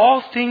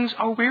 All things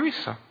are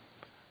wearisome.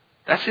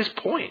 That's his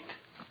point.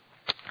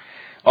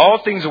 All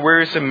things are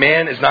wearisome.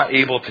 Man is not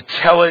able to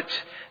tell it.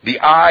 The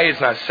eye is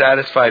not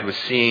satisfied with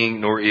seeing,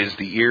 nor is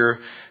the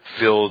ear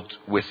filled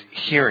with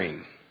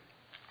hearing.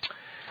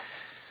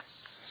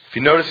 If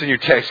you notice in your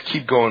text,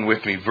 keep going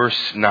with me, verse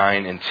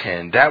 9 and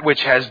 10. That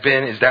which has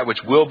been is that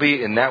which will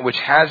be, and that which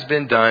has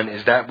been done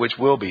is that which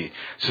will be.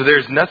 So there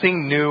is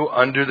nothing new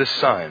under the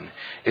sun.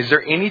 Is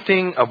there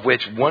anything of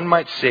which one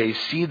might say,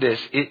 see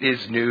this, it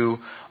is new,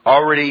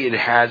 already it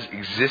has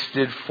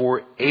existed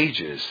for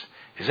ages?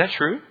 Is that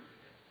true?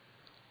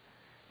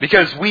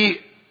 Because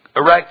we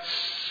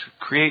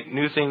create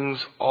new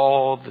things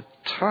all the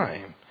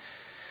time.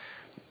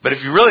 But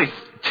if you really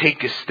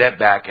take a step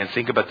back and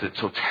think about the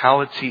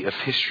totality of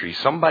history,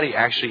 somebody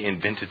actually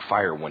invented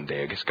fire one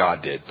day. I guess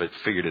God did, but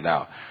figured it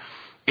out.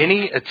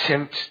 Any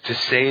attempt to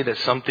say that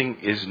something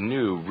is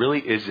new really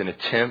is an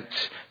attempt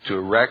to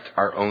erect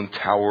our own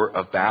Tower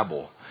of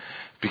Babel.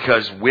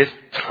 Because with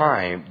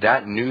time,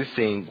 that new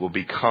thing will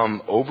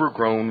become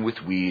overgrown with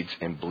weeds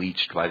and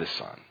bleached by the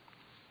sun.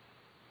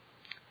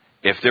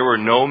 If there were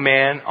no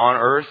man on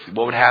earth,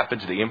 what would happen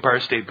to the Empire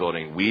State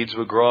Building? Weeds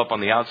would grow up on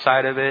the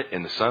outside of it,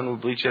 and the sun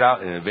would bleach it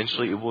out, and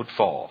eventually it would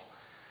fall.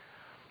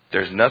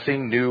 There's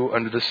nothing new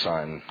under the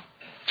sun.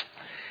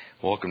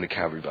 Welcome to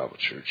Calvary Bible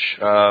Church.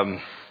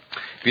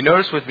 If you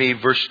notice with me,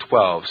 verse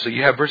 12. So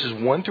you have verses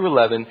 1 through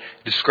 11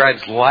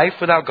 describes life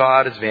without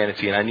God as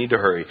vanity, and I need to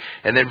hurry.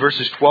 And then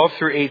verses 12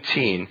 through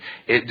 18,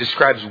 it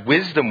describes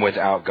wisdom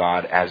without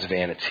God as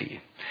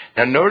vanity.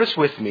 Now notice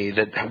with me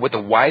that what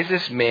the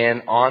wisest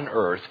man on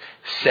earth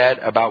said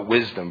about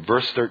wisdom.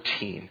 Verse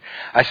 13.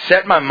 I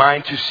set my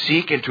mind to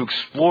seek and to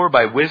explore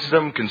by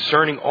wisdom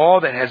concerning all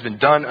that has been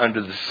done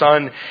under the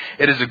sun.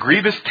 It is a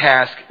grievous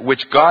task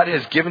which God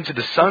has given to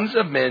the sons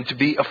of men to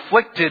be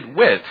afflicted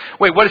with.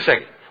 Wait a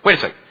second.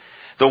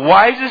 The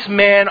wisest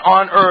man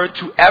on earth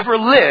to ever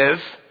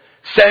live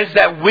says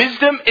that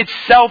wisdom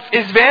itself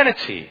is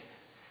vanity.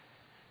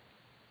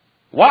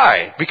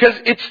 Why? Because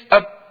it's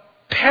a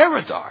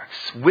paradox.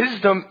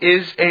 Wisdom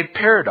is a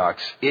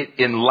paradox. It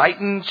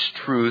enlightens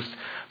truth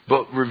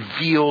but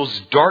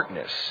reveals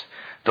darkness.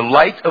 The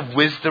light of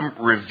wisdom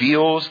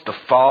reveals the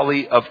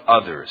folly of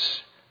others.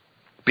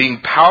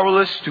 Being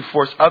powerless to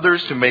force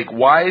others to make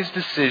wise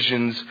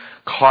decisions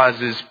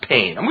causes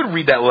pain. I'm going to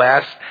read that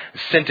last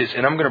sentence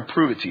and I'm going to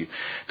prove it to you.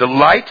 The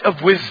light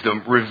of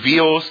wisdom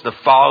reveals the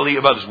folly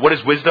of others. What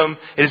is wisdom?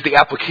 It is the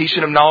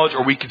application of knowledge,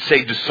 or we could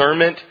say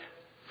discernment.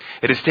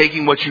 It is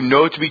taking what you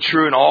know to be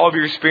true in all of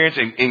your experience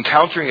and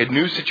encountering a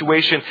new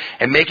situation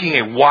and making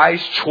a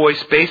wise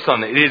choice based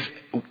on it. It is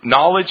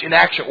knowledge in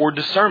action, or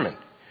discernment.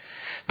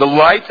 The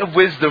light of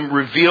wisdom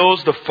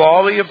reveals the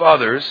folly of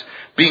others.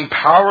 Being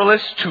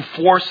powerless to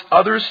force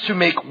others to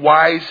make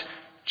wise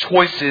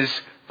choices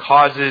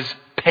causes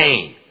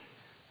pain.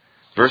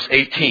 Verse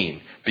 18.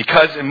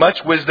 Because in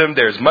much wisdom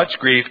there is much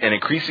grief, and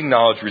increasing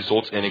knowledge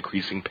results in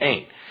increasing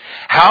pain.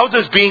 How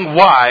does being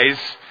wise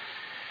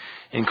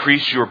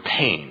increase your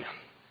pain?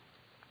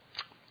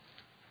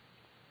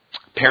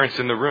 Parents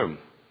in the room.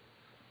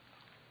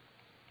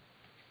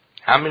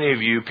 How many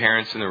of you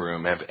parents in the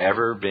room have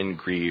ever been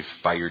grieved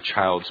by your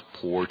child's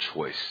poor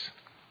choice?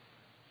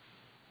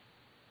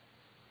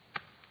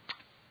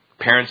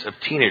 Parents of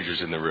teenagers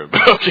in the room.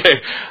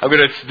 Okay,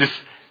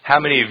 how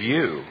many of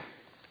you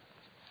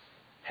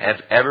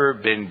have ever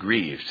been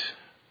grieved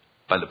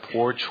by the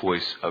poor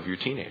choice of your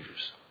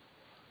teenagers?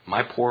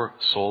 My poor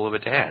soul of a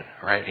dad,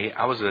 right?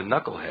 I was a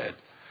knucklehead,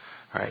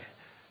 right?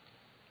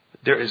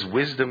 There is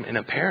wisdom in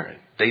a parent.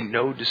 They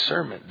know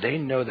discernment. They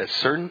know that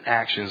certain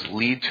actions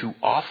lead to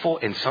awful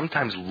and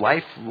sometimes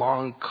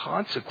lifelong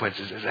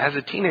consequences. As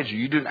a teenager,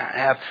 you do not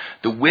have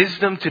the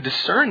wisdom to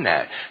discern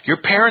that. Your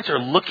parents are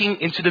looking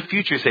into the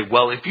future and say,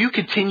 well, if you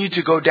continue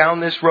to go down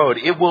this road,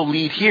 it will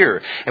lead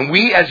here. And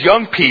we as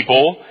young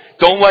people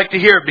don't like to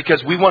hear it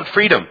because we want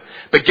freedom.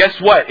 But guess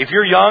what? If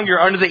you're young,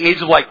 you're under the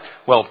age of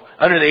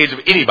under the age of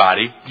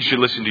anybody, you should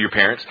listen to your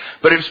parents.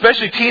 But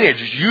especially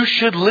teenagers, you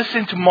should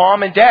listen to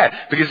mom and dad.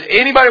 Because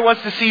anybody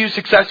wants to see you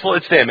successful,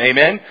 it's them.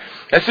 Amen?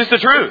 That's just the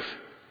truth.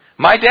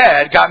 My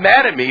dad got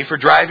mad at me for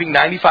driving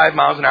 95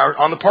 miles an hour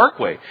on the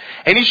parkway.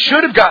 And he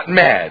should have gotten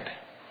mad.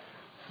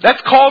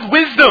 That's called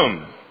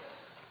wisdom.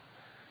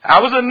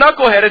 I was a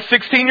knucklehead at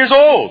 16 years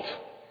old.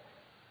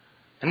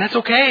 And that's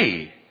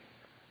okay.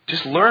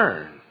 Just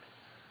learn.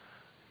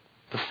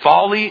 The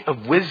folly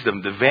of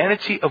wisdom, the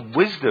vanity of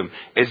wisdom,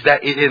 is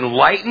that it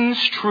enlightens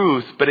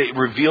truth, but it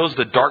reveals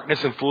the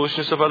darkness and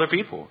foolishness of other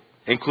people,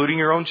 including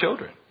your own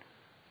children.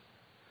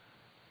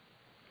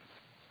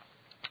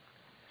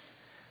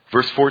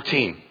 Verse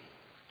 14.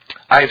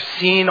 I have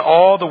seen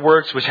all the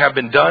works which have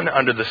been done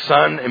under the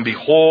sun, and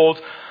behold,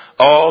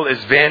 all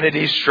is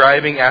vanity,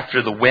 striving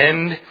after the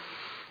wind.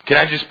 Can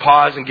I just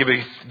pause and give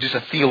just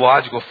a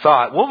theological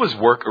thought? What was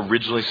work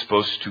originally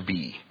supposed to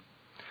be?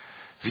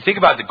 If you think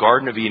about the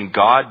Garden of Eden,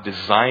 God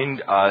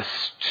designed us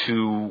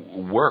to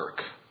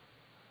work.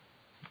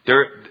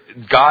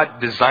 God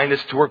designed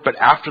us to work, but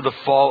after the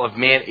fall of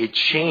man, it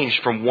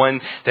changed from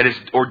one that is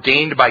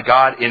ordained by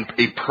God in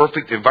a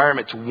perfect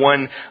environment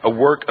to a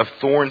work of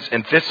thorns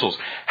and thistles.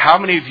 How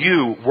many of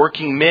you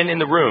working men in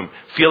the room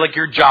feel like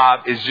your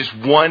job is just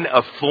one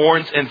of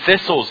thorns and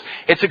thistles?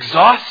 It's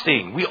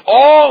exhausting. We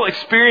all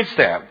experience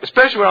that,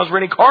 especially when I was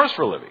renting cars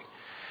for a living.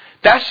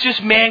 That's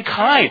just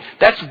mankind.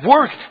 That's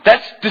work.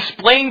 That's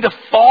displaying the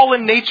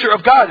fallen nature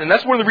of God. And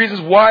that's one of the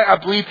reasons why I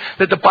believe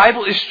that the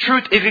Bible is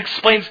truth. It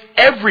explains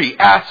every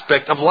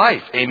aspect of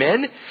life.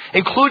 Amen?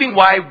 Including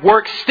why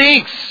work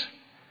stinks.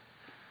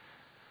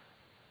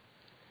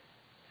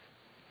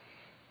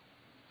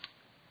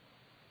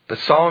 But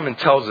Solomon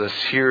tells us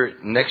here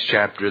next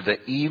chapter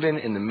that even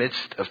in the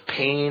midst of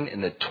pain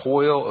and the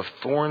toil of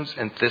thorns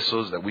and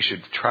thistles, that we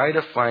should try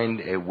to find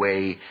a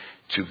way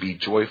to be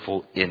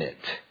joyful in it.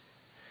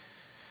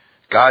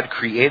 God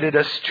created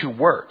us to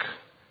work.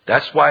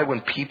 That's why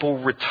when people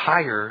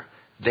retire,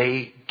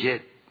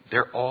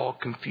 they're all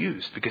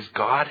confused, because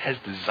God has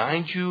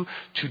designed you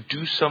to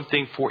do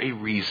something for a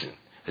reason.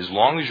 As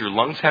long as your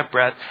lungs have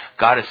breath,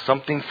 God has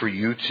something for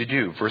you to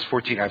do. Verse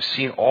 14, I've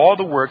seen all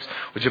the works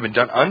which have been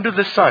done under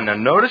the sun. Now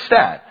notice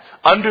that,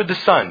 under the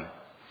sun.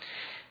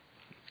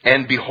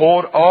 And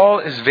behold, all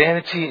is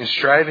vanity and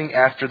striving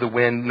after the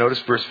wind. Notice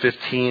verse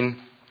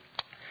 15.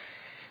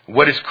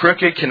 What is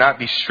crooked cannot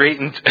be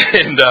straightened.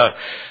 And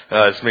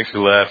this makes me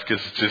laugh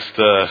because it's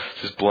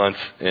just blunt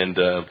and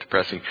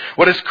depressing.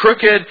 What is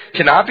crooked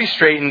cannot be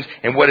straightened,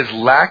 and what is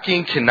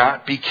lacking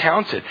cannot be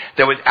counted.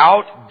 That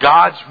without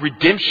God's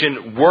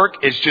redemption, work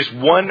is just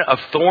one of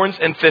thorns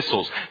and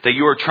thistles. That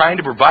you are trying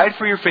to provide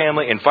for your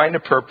family and find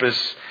a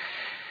purpose,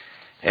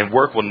 and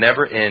work will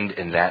never end,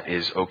 and that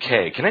is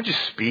okay. Can I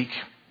just speak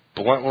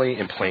bluntly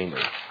and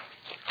plainly?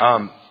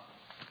 No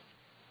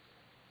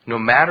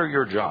matter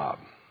your job,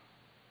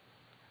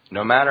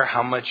 no matter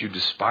how much you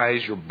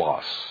despise your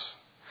boss,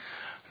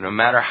 no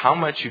matter how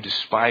much you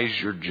despise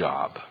your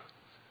job,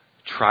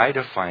 try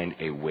to find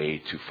a way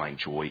to find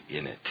joy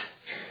in it.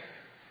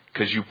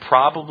 Because you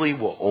probably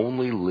will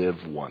only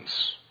live once.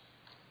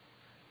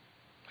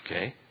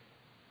 Okay?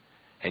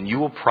 And you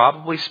will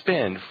probably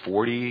spend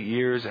 40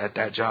 years at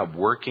that job,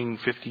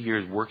 50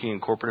 years working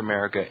in corporate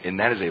America, and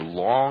that is a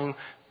long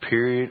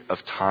period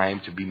of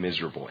time to be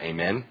miserable.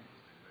 Amen?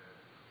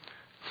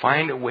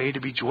 Find a way to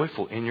be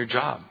joyful in your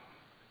job.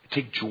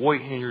 Take joy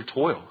in your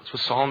toil. That's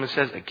what Solomon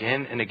says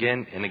again and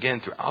again and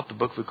again throughout the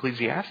book of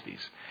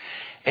Ecclesiastes.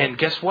 And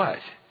guess what?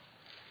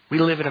 We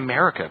live in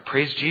America.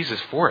 Praise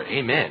Jesus for it.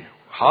 Amen.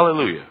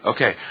 Hallelujah.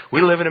 Okay.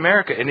 We live in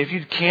America. And if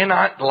you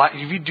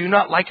do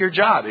not like your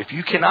job, if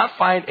you cannot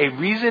find a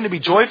reason to be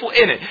joyful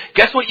in it,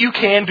 guess what you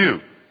can do?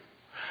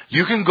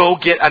 You can go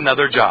get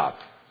another job.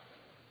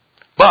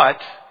 But,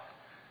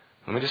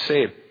 let me just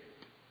say it.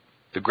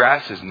 The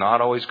grass is not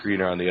always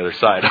greener on the other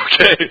side.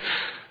 Okay?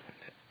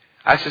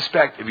 I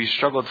suspect if you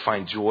struggle to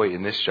find joy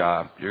in this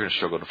job, you're going to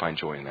struggle to find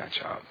joy in that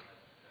job.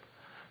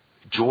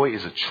 Joy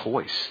is a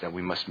choice that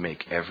we must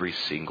make every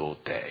single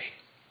day.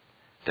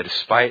 That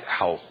despite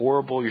how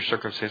horrible your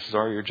circumstances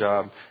are in your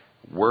job,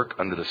 work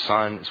under the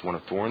sun is one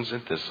of thorns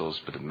and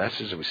thistles, but the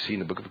message that we see in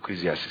the book of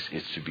Ecclesiastes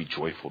is to be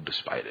joyful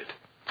despite it.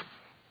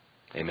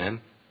 Amen?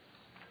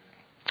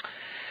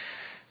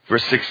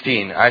 Verse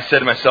 16, I said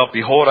to myself,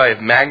 behold, I have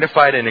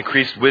magnified and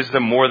increased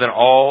wisdom more than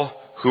all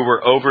who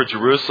were over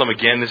Jerusalem.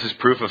 Again, this is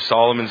proof of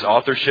Solomon's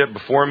authorship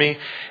before me.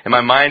 And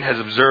my mind has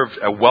observed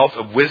a wealth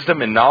of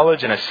wisdom and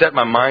knowledge, and I set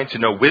my mind to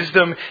know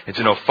wisdom and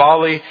to know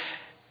folly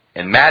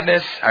and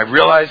madness. I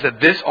realize that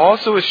this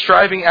also is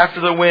striving after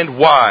the wind.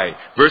 Why?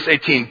 Verse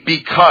 18,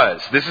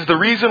 because. This is the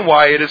reason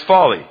why it is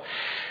folly.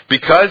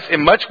 Because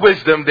in much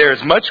wisdom there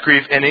is much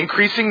grief, and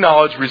increasing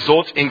knowledge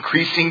results in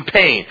increasing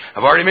pain.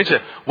 I've already mentioned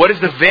it. What is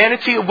the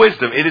vanity of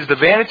wisdom? It is the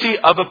vanity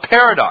of a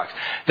paradox.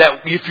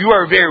 That if you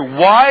are a very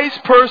wise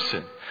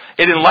person,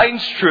 it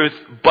enlightens truth,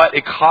 but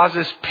it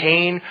causes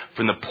pain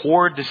from the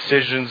poor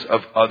decisions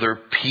of other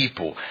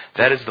people.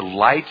 That is the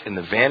light and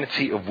the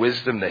vanity of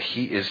wisdom that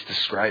he is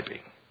describing.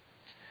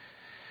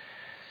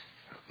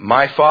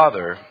 My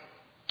father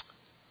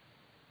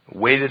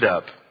waited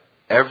up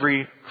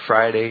every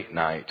Friday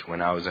night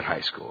when I was in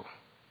high school.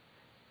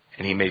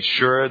 And he made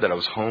sure that I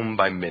was home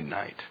by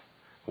midnight.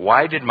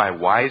 Why did my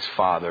wise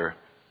father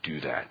do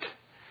that?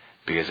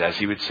 Because as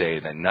he would say,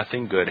 that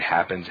nothing good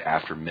happens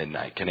after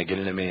midnight. Can I get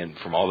an amen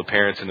from all the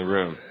parents in the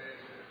room?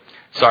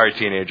 Sorry,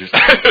 teenagers.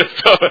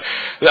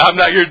 I'm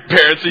not your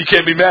parent, so you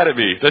can't be mad at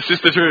me. That's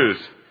just the truth.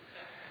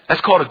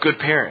 That's called a good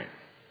parent.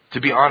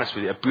 To be honest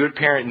with you, a good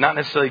parent, not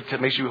necessarily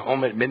makes you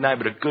home at midnight,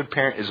 but a good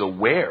parent is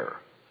aware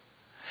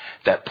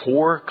that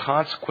poor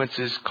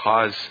consequences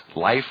cause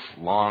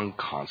lifelong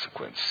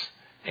consequence.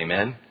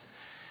 Amen?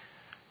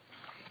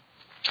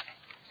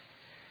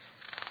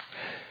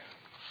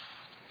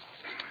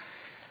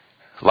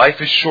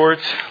 Life is short.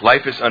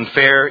 Life is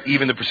unfair.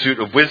 Even the pursuit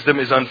of wisdom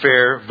is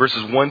unfair.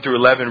 Verses 1 through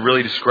 11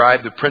 really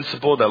describe the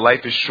principle that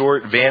life is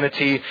short,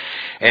 vanity.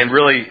 And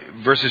really,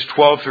 verses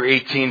 12 through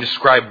 18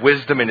 describe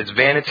wisdom and its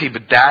vanity.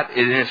 But that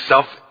in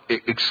itself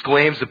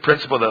exclaims the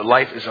principle that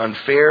life is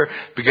unfair,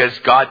 because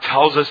God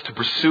tells us to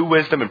pursue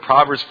wisdom in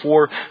Proverbs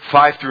 4,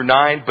 5 through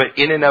 9. But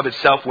in and of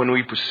itself, when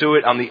we pursue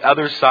it, on the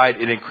other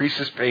side, it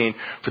increases pain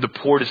for the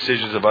poor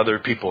decisions of other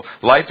people.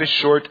 Life is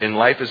short and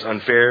life is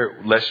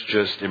unfair. Let's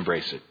just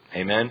embrace it.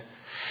 Amen?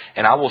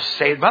 And I will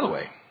say, by the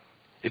way,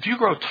 if you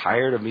grow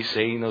tired of me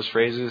saying those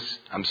phrases,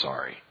 I'm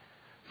sorry.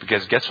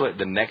 Because guess what?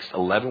 The next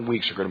 11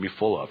 weeks are going to be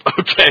full of.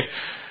 Okay?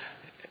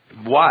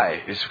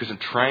 Why? It's because I'm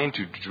trying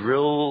to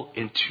drill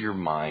into your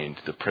mind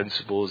the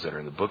principles that are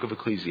in the book of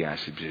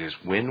Ecclesiastes. Because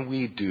when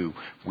we do,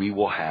 we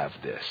will have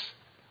this.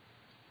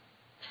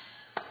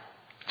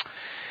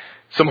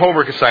 Some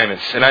homework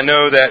assignments. And I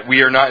know that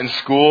we are not in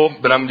school,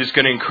 but I'm just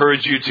going to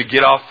encourage you to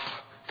get off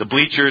the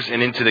bleachers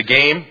and into the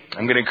game.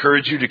 I'm going to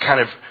encourage you to kind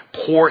of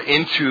pour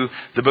into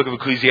the book of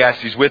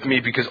Ecclesiastes with me,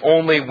 because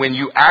only when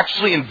you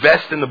actually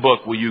invest in the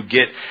book will you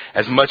get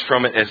as much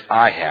from it as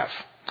I have.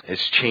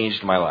 It's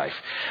changed my life.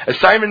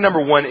 Assignment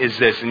number 1 is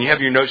this, and you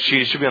have your note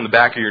sheet. It should be on the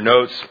back of your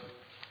notes.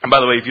 And by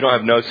the way, if you don't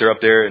have notes, they're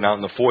up there and out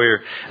in the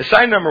foyer.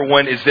 Assignment number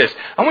 1 is this.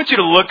 I want you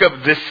to look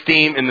up this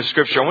theme in the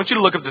scripture. I want you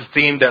to look up the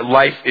theme that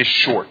life is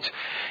short.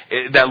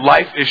 That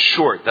life is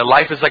short. That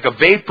life is like a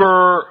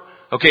vapor.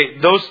 Okay,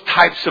 those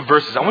types of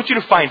verses. I want you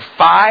to find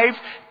 5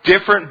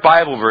 different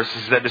Bible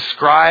verses that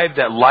describe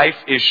that life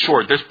is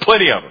short. There's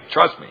plenty of them.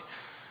 Trust me.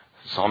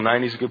 Psalm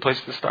 90 is a good place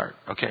to start.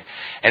 Okay.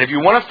 And if you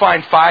want to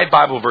find 5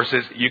 Bible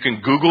verses, you can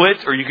Google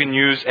it or you can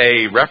use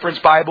a reference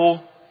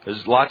Bible.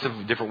 There's lots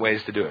of different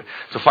ways to do it.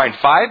 So find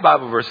 5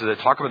 Bible verses that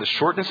talk about the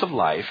shortness of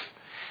life.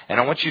 And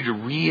I want you to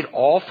read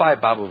all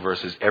 5 Bible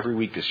verses every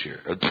week this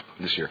year.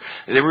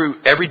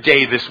 Every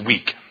day this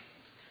week.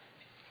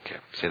 Okay.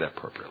 Say that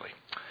appropriately.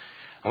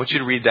 I want you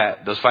to read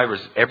those 5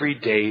 verses every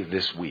day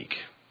this week.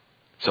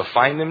 So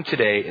find them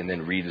today and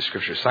then read the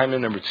scripture.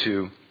 Assignment number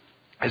 2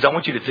 is I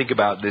want you to think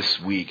about this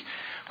week.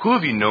 Who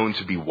have you known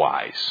to be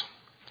wise?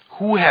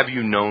 Who have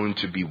you known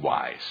to be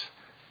wise?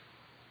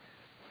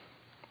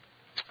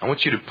 I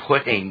want you to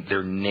put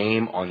their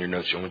name on your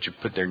notes. I want you to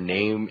put their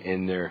name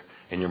in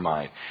your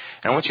mind.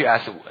 And I want you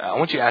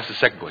to ask the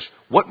second question.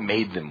 What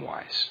made them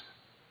wise?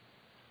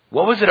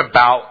 What was it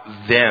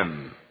about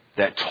them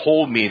that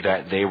told me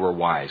that they were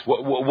wise?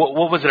 What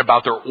was it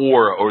about their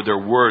aura or their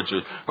words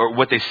or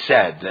what they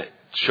said that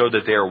showed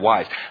that they are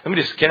wise?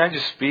 Can I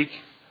just speak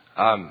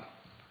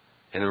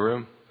in the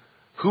room?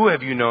 Who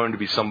have you known to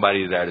be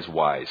somebody that is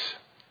wise?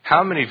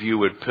 How many of you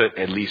would put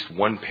at least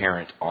one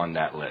parent on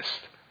that list?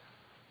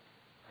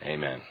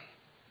 Amen.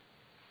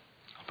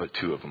 I'll put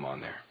 2 of them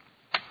on there.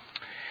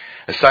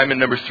 Assignment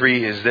number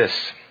 3 is this.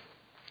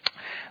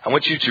 I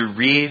want you to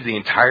read the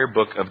entire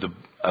book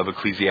of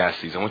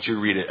Ecclesiastes. I want you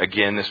to read it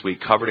again this week,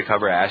 cover to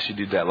cover. I asked you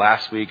to do that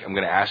last week. I'm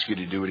going to ask you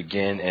to do it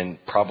again,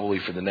 and probably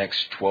for the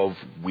next 12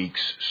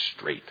 weeks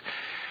straight.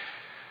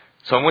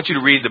 So I want you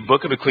to read the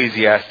book of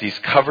Ecclesiastes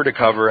cover to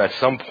cover at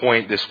some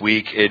point this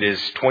week. It is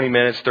 20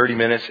 minutes, 30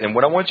 minutes. And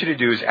what I want you to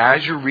do is,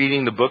 as you're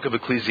reading the book of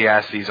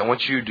Ecclesiastes, I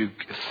want you to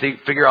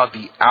figure out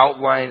the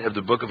outline of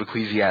the book of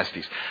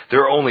Ecclesiastes.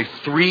 There are only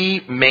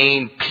 3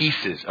 main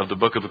pieces of the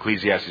book of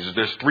Ecclesiastes.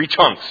 There's 3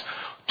 chunks.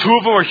 2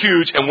 of them are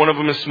huge and 1 of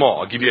them is small.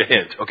 I'll give you a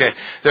hint. Okay.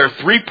 There are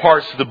 3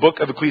 parts to the book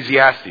of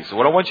Ecclesiastes. So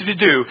what I want you to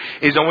do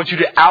is I want you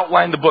to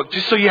outline the book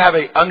just so you have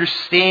an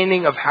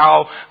understanding of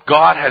how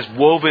God has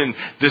woven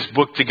this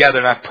book together.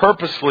 And I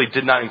purposefully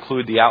did not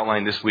include the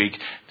outline this week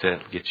to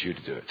get you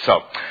to do it.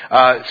 So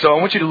I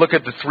want you to look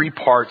at the 3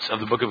 parts of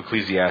the book of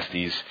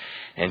Ecclesiastes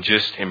and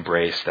just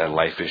embrace that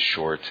life is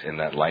short and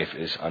that life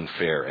is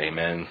unfair.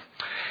 Amen.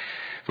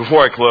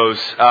 Before I close,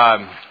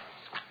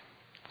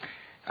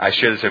 I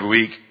share this every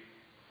week.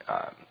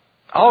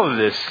 All of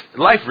this,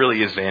 life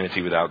really is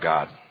vanity without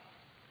God.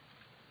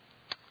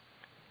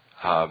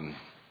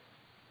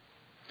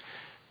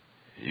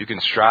 You can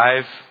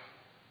strive.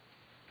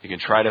 You can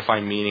try to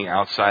find meaning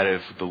outside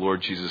of the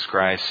Lord Jesus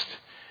Christ.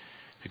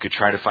 You could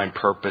try to find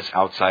purpose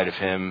outside of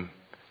Him.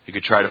 You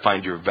could try to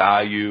find your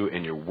value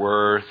and your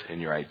worth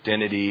and your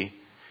identity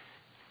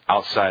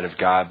outside of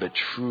God. But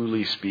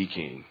truly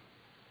speaking,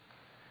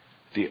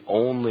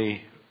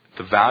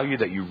 the value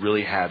that you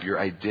really have, your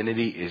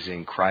identity is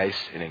in Christ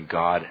and in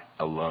God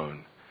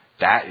alone.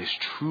 That is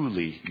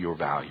truly your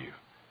value.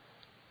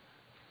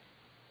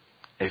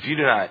 If you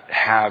do not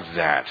have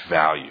that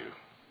value,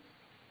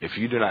 if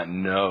you do not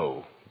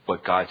know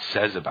what God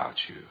says about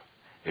you,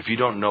 if you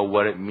don't know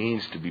what it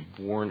means to be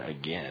born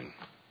again,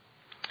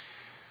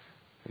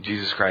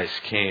 Jesus Christ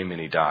came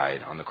and He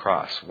died on the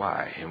cross.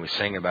 Why? And we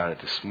sang about it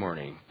this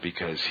morning.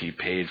 Because He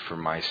paid for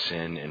my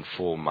sin in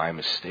full, my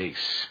mistakes.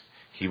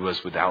 He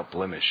was without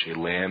blemish, a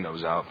lamb that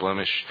was without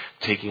blemish,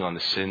 taking on the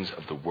sins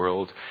of the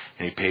world,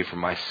 and He paid for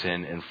my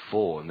sin in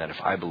full. And that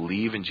if I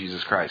believe in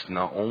Jesus Christ,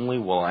 not only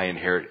will I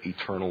inherit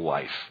eternal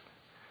life,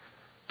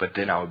 but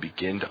then I will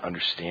begin to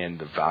understand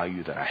the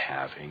value that I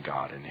have in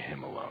God and in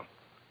Him alone.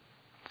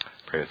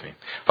 Pray with me.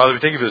 Father, we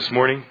thank You for this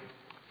morning.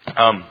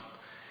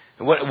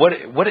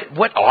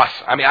 What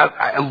awesome! I mean,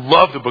 I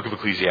love the book of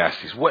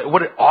Ecclesiastes.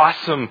 What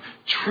awesome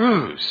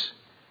truths.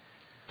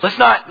 Let's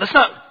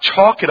not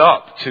chalk it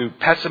up to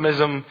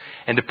pessimism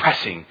and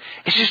depressing.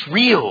 It's just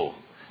real.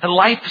 And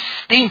life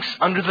stinks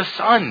under the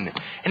sun.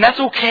 And that's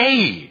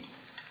okay.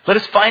 Let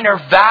us find our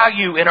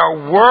value and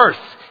our worth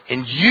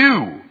in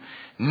You,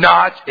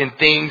 not in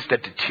things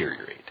that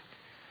deteriorate.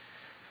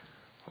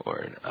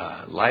 Lord,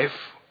 life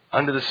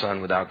under the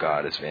sun without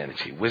God is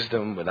vanity.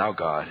 Wisdom without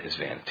God is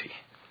vanity.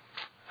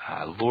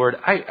 Lord,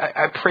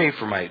 I pray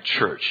for my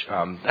church.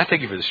 I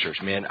thank you for this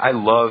church, man. I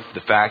love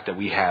the fact that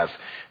we have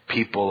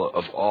people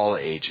of all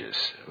ages,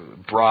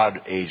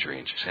 broad age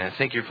ranges. And I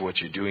thank you for what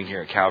you're doing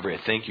here at Calvary.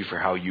 I thank you for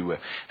how you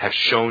have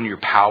shown your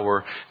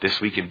power this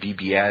week in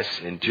BBS.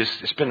 And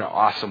just, it's been an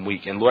awesome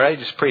week. And Lord, I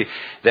just pray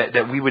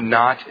that we would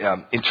not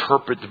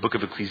interpret the book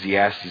of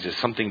Ecclesiastes as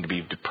something to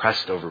be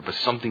depressed over, but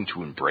something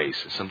to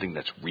embrace, something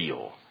that's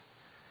real.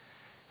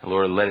 And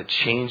Lord, let it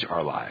change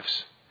our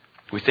lives.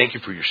 We thank you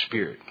for your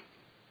Spirit.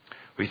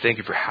 We thank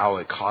you for how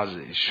it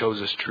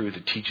shows us truth,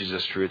 it teaches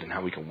us truth, and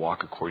how we can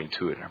walk according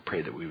to it. And I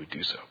pray that we would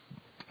do so.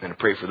 And I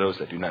pray for those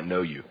that do not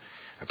know you.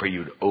 I pray you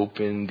would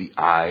open the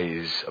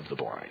eyes of the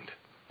blind.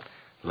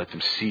 Let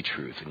them see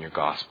truth in your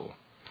gospel.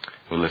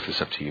 We lift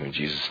this up to you in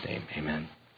Jesus' name. Amen.